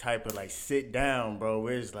of sit down, bro,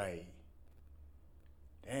 where it's like,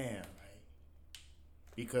 damn, like,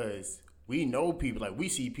 because we know people, like, we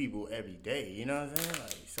see people every day, you know what I'm saying?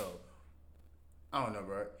 Like, so, I don't know,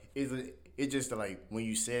 bro. It's just like, when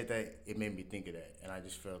you said that, it made me think of that. And I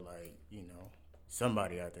just felt like, you know,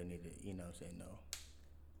 somebody out there needed, you know what I'm saying, know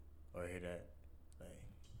or hear that. Like,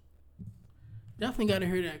 definitely got to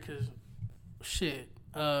hear that, because, shit,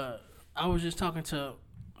 I was just talking to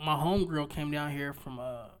my homegirl, came down here from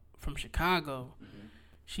Chicago.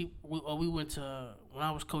 Mm-hmm. We went to, when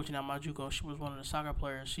I was coaching at my JUCO, she was one of the soccer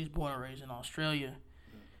players. She's born and raised in Australia.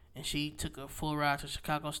 Mm-hmm. And she took a full ride to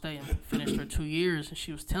Chicago State and finished her 2 years. And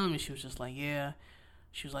she was telling me, she was just like, I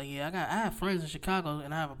have friends in Chicago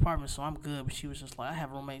and I have apartments, so I'm good. But she was just like, I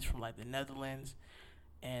have roommates from like the Netherlands,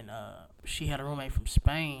 and she had a roommate from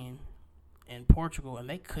Spain and Portugal, and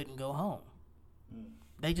they couldn't go home.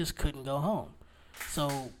 They just couldn't go home.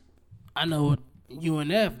 So I know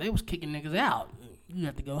UNF, they was kicking niggas out. You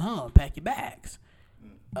have to go home, pack your bags.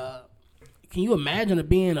 Can you imagine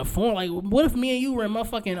being a foreign? Like, what if me and you were in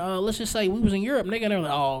motherfucking, let's just say we was in Europe, nigga, and they're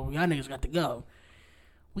like, oh, y'all niggas got to go.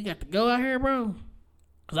 We got to go out here, bro?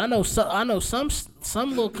 Because I know some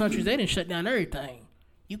little countries, they didn't shut down everything.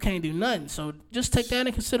 You can't do nothing. So just take that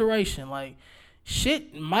into consideration. Like,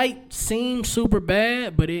 shit might seem super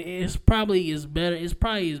bad, but it's probably is better. It's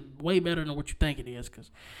probably is way better than what you think it is, because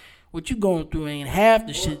what you going through ain't half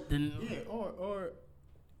the shit. Or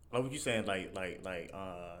like what you saying, like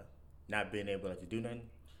not being able to do nothing.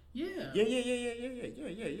 Yeah,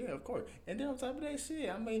 of course. And then on top of that shit,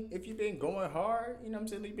 I mean, if you've been going hard, you know what I'm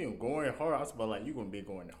saying? You've been going hard. I was about like, you're going to be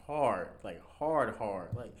going hard, like hard.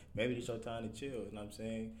 Like, maybe it's your time to chill, you know what I'm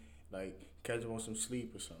saying? Like, catch up on some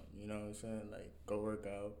sleep or something, you know what I'm saying? Like, go work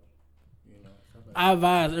out, you know. Like I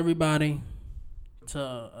advise everybody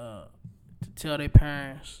to tell their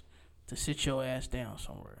parents to sit your ass down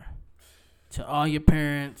somewhere. To all your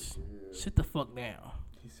parents, sit the fuck down.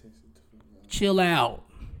 Chill out.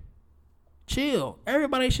 Chill.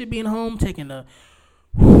 Everybody should be in home taking a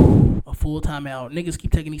full time out. Niggas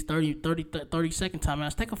keep taking these 30 second time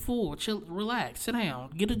outs. Take a full, chill, relax, sit down,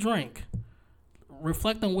 get a drink.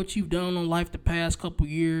 Reflect on what you've done in life the past couple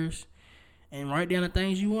years, and write down the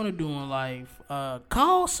things you want to do in life.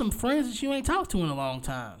 Call some friends that you ain't talked to in a long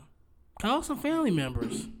time. Call some family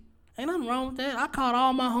members. Ain't nothing wrong with that. I called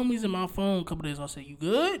all my homies in my phone a couple days. I said, you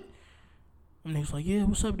good? And they was like, yeah,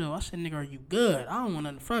 what's up, though? I said, nigga, are you good? I don't want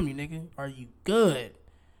nothing from you, nigga. Are you good?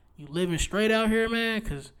 You living straight out here, man?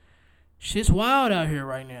 Because shit's wild out here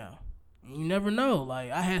right now. And you never know.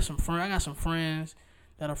 Like, I got some friends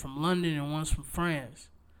that are from London and one's from France.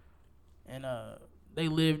 And they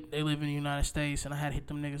live in the United States, and I had to hit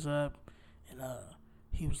them niggas up. And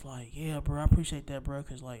he was like, yeah, bro, I appreciate that, bro,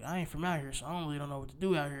 because, like, I ain't from out here, so I don't know what to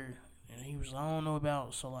do out here. And he was like, I don't know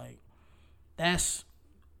about, so, like, that's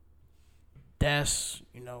that's,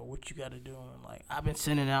 what you got to do. And like, I've been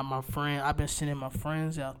sending my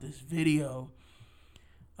friends out this video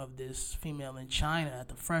of this female in China at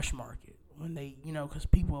the fresh market when they, because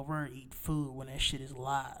people over there eat food when that shit is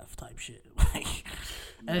live type shit. Like,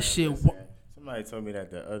 that shit. Somebody told me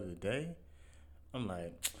that the other day. I'm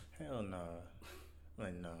like, hell nah. I'm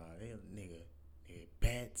like, nah, they nigga,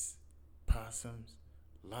 bats, possums,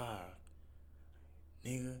 live.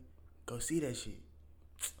 Nigga, go see that shit.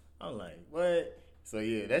 I'm like, what? So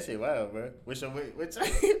yeah, that shit wild, bro. What's your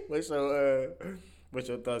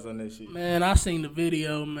thoughts on that shit? Man, I seen the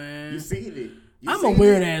video, man. You seen it? I'm a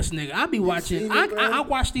weird ass nigga. I be watching. I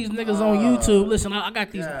watch these niggas on YouTube. Listen, I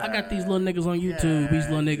got these little niggas on YouTube. These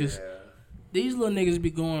little niggas. Yeah. These little niggas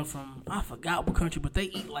be going from, I forgot what country, but they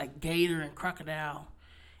eat like gator and crocodile.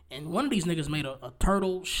 And one of these niggas made a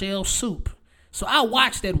turtle shell soup. So I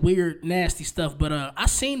watched that weird, nasty stuff. But I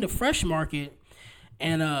seen the fresh market,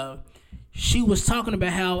 and she was talking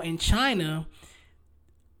about how in China,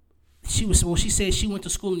 she said she went to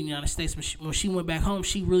school in the United States. But when she went back home,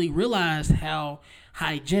 she really realized how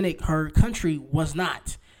hygienic her country was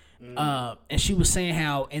not. And she was saying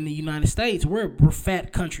how in the United States we're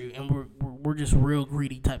fat country and we're just real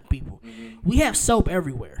greedy type of people. We have soap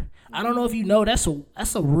everywhere. I don't know if you know, that's a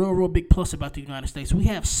real big plus about the United States. We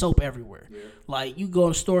have soap everywhere. Yeah. Like you go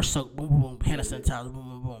to the store, soap, boom boom boom, hand sanitizer, boom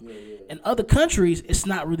boom boom. Yeah. In other countries, it's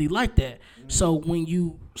not really like that. So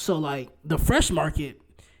like the fresh market,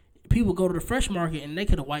 people go to the fresh market and they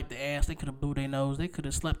could have wiped their ass, they could have blew their nose, they could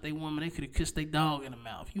have slept their woman, they could have kissed their dog in the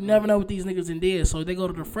mouth. You never know what these niggas did. So they go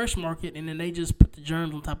to the fresh market and then they just put the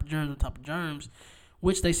germs on top of germs on top of germs,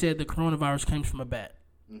 which they said the coronavirus came from a bat.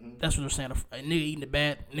 That's what they're saying. A nigga eating a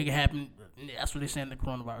bat, nigga happened. That's what they're saying. The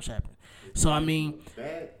coronavirus happened. So I mean,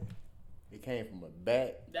 bat. It came from a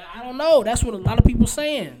bat. I don't know. That's what a lot of people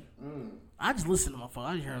saying. I just listen to my phone.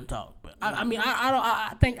 I just hear him talk. But I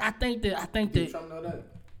think that. Trump know that?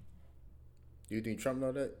 Do you think Trump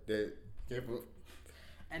know that? That came from.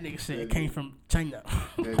 That nigga said it came from China.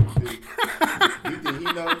 Do you think he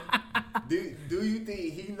know? Do you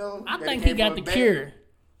think he know? I think he got the cure.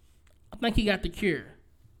 I think he got the cure.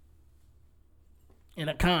 In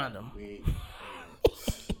a condom.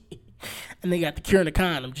 And they got the cure in a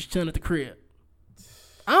condom, just chilling at the crib.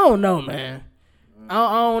 I don't know, man.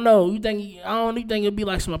 I don't know. You think it'll be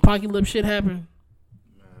like some apocalypse shit happen?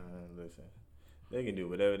 Man, listen. They can do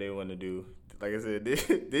whatever they want to do. Like I said,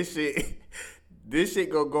 this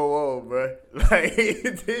shit gonna go on, bro. Like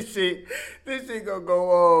this shit gonna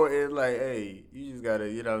go on. And like, hey, you just gotta,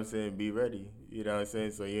 you know what I'm saying, be ready. You know what I'm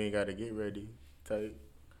saying? So you ain't gotta get ready. Type.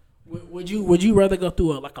 Would you rather go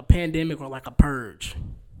through a pandemic or like a purge?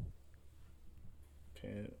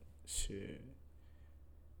 Shit.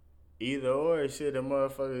 Either or, shit. The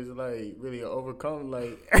motherfuckers like really overcome,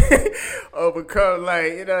 like you know what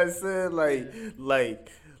I'm saying?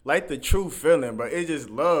 Like the true feeling, bro. It's just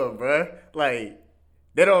love, bro. Like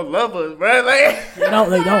they don't love us, bro. Like they don't,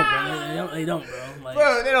 bro. Like,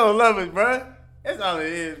 bro, they don't love us, bro. That's all it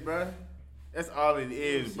is, bro. That's all it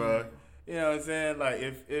is, bro. You know what I'm saying? Like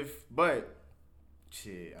but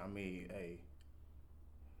shit, I mean, hey.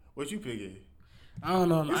 What you picking? I don't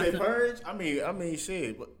know. You say purge? I mean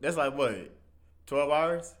shit. That's like what? 12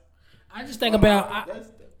 hours? I just think about that's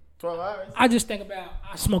 12 hours. I just think about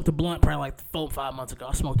I smoked a blunt probably like 4 or 5 months ago.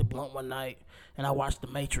 I smoked a blunt one night and I watched The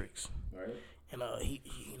Matrix. Right. And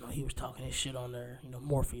he was talking his shit on there,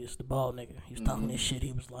 Morpheus, the bald nigga. He was talking his shit.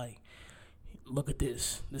 He was like, look at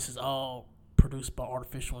this. This is all produced by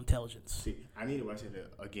artificial intelligence. See, I need to watch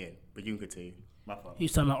it again, but you can continue. My fault. He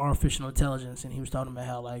was talking about artificial intelligence, and he was talking about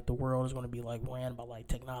how like the world is going to be like ran by like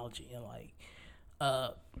technology, and like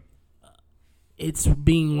it's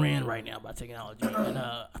being ran right now by technology. And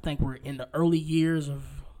I think we're in the early years of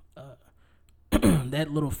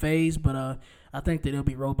that little phase, but I think that there'll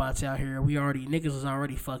be robots out here. Niggas is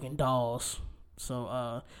already fucking dolls,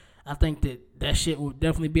 so I think that shit will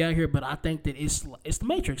definitely be out here, but I think that it's the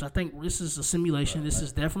Matrix. I think this is a simulation. This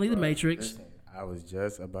is definitely the Matrix. Listen, I was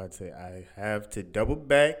just about to say I have to double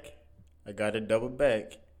back. I got to double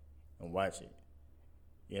back and watch it.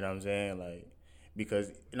 You know what I'm saying? Like, because,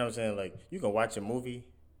 you know what I'm saying? Like, you can watch a movie,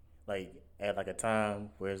 like, at, like, a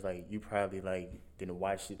time where it's, like, you probably, like, didn't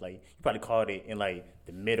watch it. Like, you probably caught it in, like,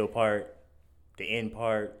 the middle part, the end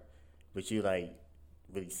part, but you, like,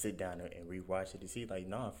 really sit down and rewatch it to see, like,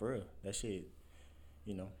 nah, for real, that shit,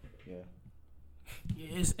 yeah. Yeah,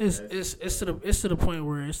 it's to the point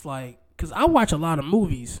where it's like, cause I watch a lot of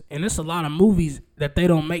movies, and it's a lot of movies that they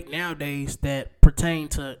don't make nowadays that pertain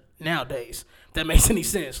to nowadays. If that makes any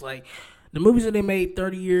sense. Like the movies that they made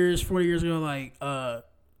 30 years, 40 years ago,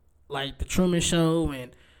 like The Truman Show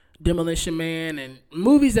and Demolition Man, and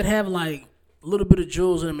movies that have like a little bit of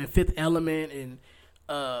jewels in them, and Fifth Element, and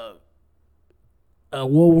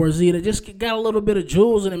World War Z, that just got a little bit of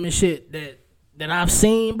jewels in them and shit that I've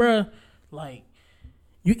seen, bruh. Like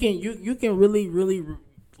you can really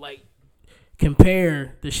like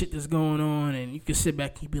compare the shit that's going on, and you can sit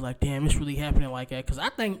back and be like, damn, it's really happening like that. Because I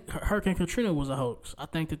think Hurricane Katrina was a hoax. I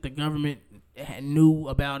think that the government knew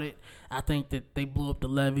about it. I think that they blew up the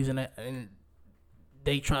levees and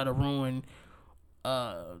they try to ruin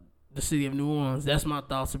the city of New Orleans. That's my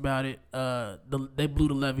thoughts about it. They blew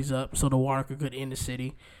the levees up so the water could get in the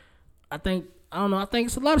city. I think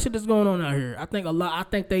it's a lot of shit that's going on out here. I think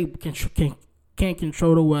they can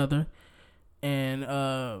control the weather,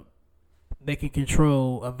 and they can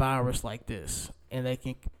control a virus like this, and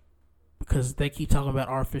because they keep talking about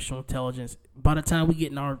artificial intelligence. By the time we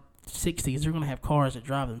get in our 60s, they're gonna have cars that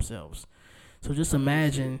drive themselves. So just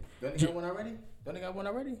imagine. Don't they got one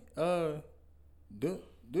already? Do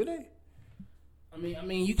they? I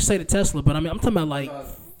mean, you can say the Tesla, but I'm talking about like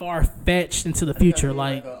far fetched into the future,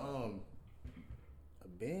 like a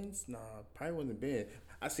Benz. Nah, probably wasn't a Benz.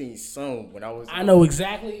 I seen some when I was. I know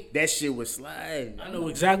exactly. That shit was sliding. I know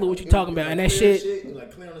exactly what you're talking about, and that shit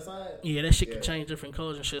like clear on the side. Yeah, that shit can change different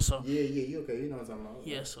colors and shit. So yeah, you okay? You know what I'm talking about?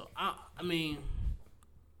 Yeah, so I mean,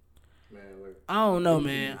 man, I don't know,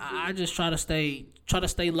 man. I just try to stay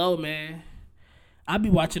low, man. I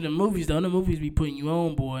be watching the movies though. The movies be putting you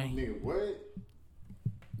on, boy. Nigga, what?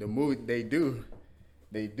 The movie they do,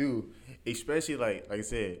 especially like I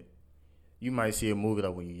said, you might see a movie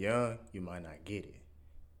like when you're young, you might not get it.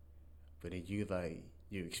 But then you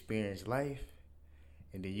experience life,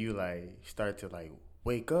 and then you start to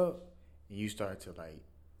wake up, and you start to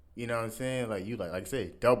you know what I'm saying? Like you like I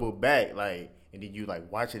said, double back, and then you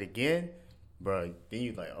watch it again, bro. Then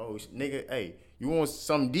you oh nigga, hey, you want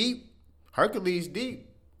something deep? Hercules deep.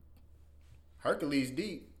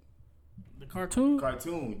 The cartoon?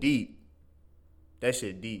 Cartoon deep. That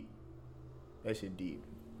shit deep. How's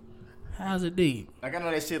it deep? I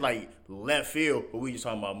know that shit left field, but we just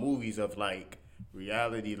talking about movies of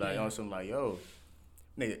reality, on some yo,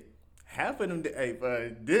 nigga, half of them, hey,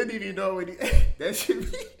 bro, didn't even know what that shit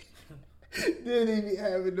be. Didn't even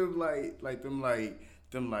having them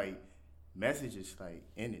messages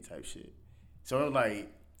in it type shit. So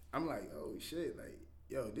I'm oh shit,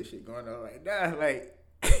 yo, this shit going on right now,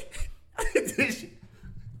 this shit,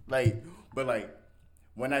 but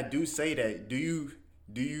when I do say that, do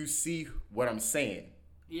you see what I'm saying?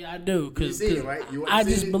 Yeah, I do. Cause right? I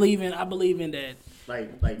believe in that.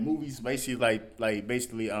 Like movies basically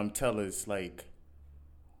basically tell us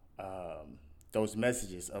those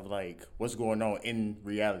messages of what's going on in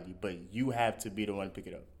reality, but you have to be the one to pick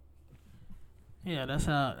it up. Yeah, that's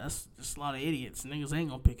a lot of idiots. Niggas ain't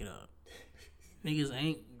gonna pick it up. Niggas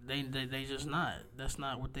ain't. They just not. That's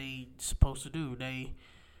not what they supposed to do. They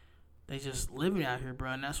just living out here,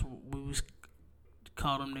 bro, and that's what we was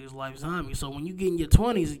call them niggas life zombies. So when you get in your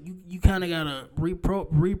 20s, you kind of gotta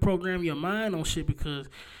reprogram your mind on shit because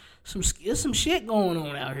there's some shit going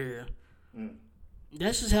on out here.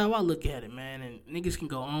 That's just how I look at it, man. And niggas can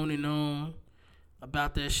go on and on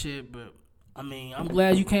about that shit, but I mean, I'm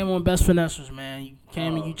glad you came on Best Finessers, man. You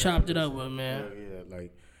came and you chopped it up with, man. Yeah,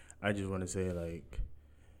 I just want to say,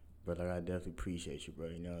 but I definitely appreciate you, bro.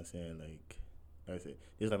 You know what I'm saying? Like I said,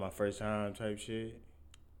 this is my first time type shit.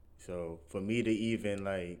 So for me to even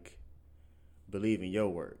believe in your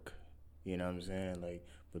work, you know what I'm saying?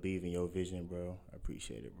 Believe in your vision, bro. I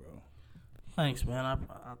appreciate it, bro. Thanks, man. I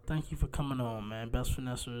thank you for coming on, man. Best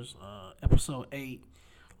Finessers, episode 8.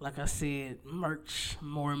 Like I said, more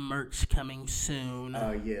merch coming soon.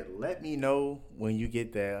 Yeah, let me know when you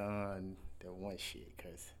get that one shit,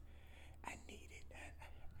 cause I need it.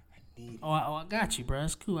 I need it. I got you, bro.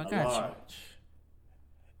 That's cool. I got you.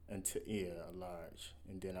 A large,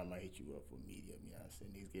 and then I might hit you up for medium. You know what I'm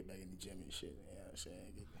saying? Niggas get back in the gym and shit. You know what I'm saying?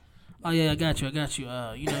 Oh yeah, I got you.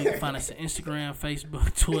 You can find us on Instagram,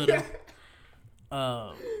 Facebook, Twitter.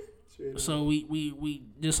 So we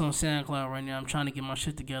just on SoundCloud right now. I'm trying to get my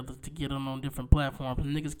shit together to get them on different platforms.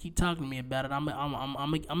 And niggas keep talking to me about it. I'm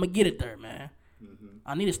gonna get it there, man. Mm-hmm.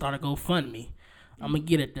 I need to start a GoFundMe. I'm gonna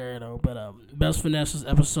get it there though. But Best Finessers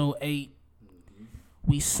episode 8. Mm-hmm.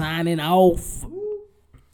 We signing off.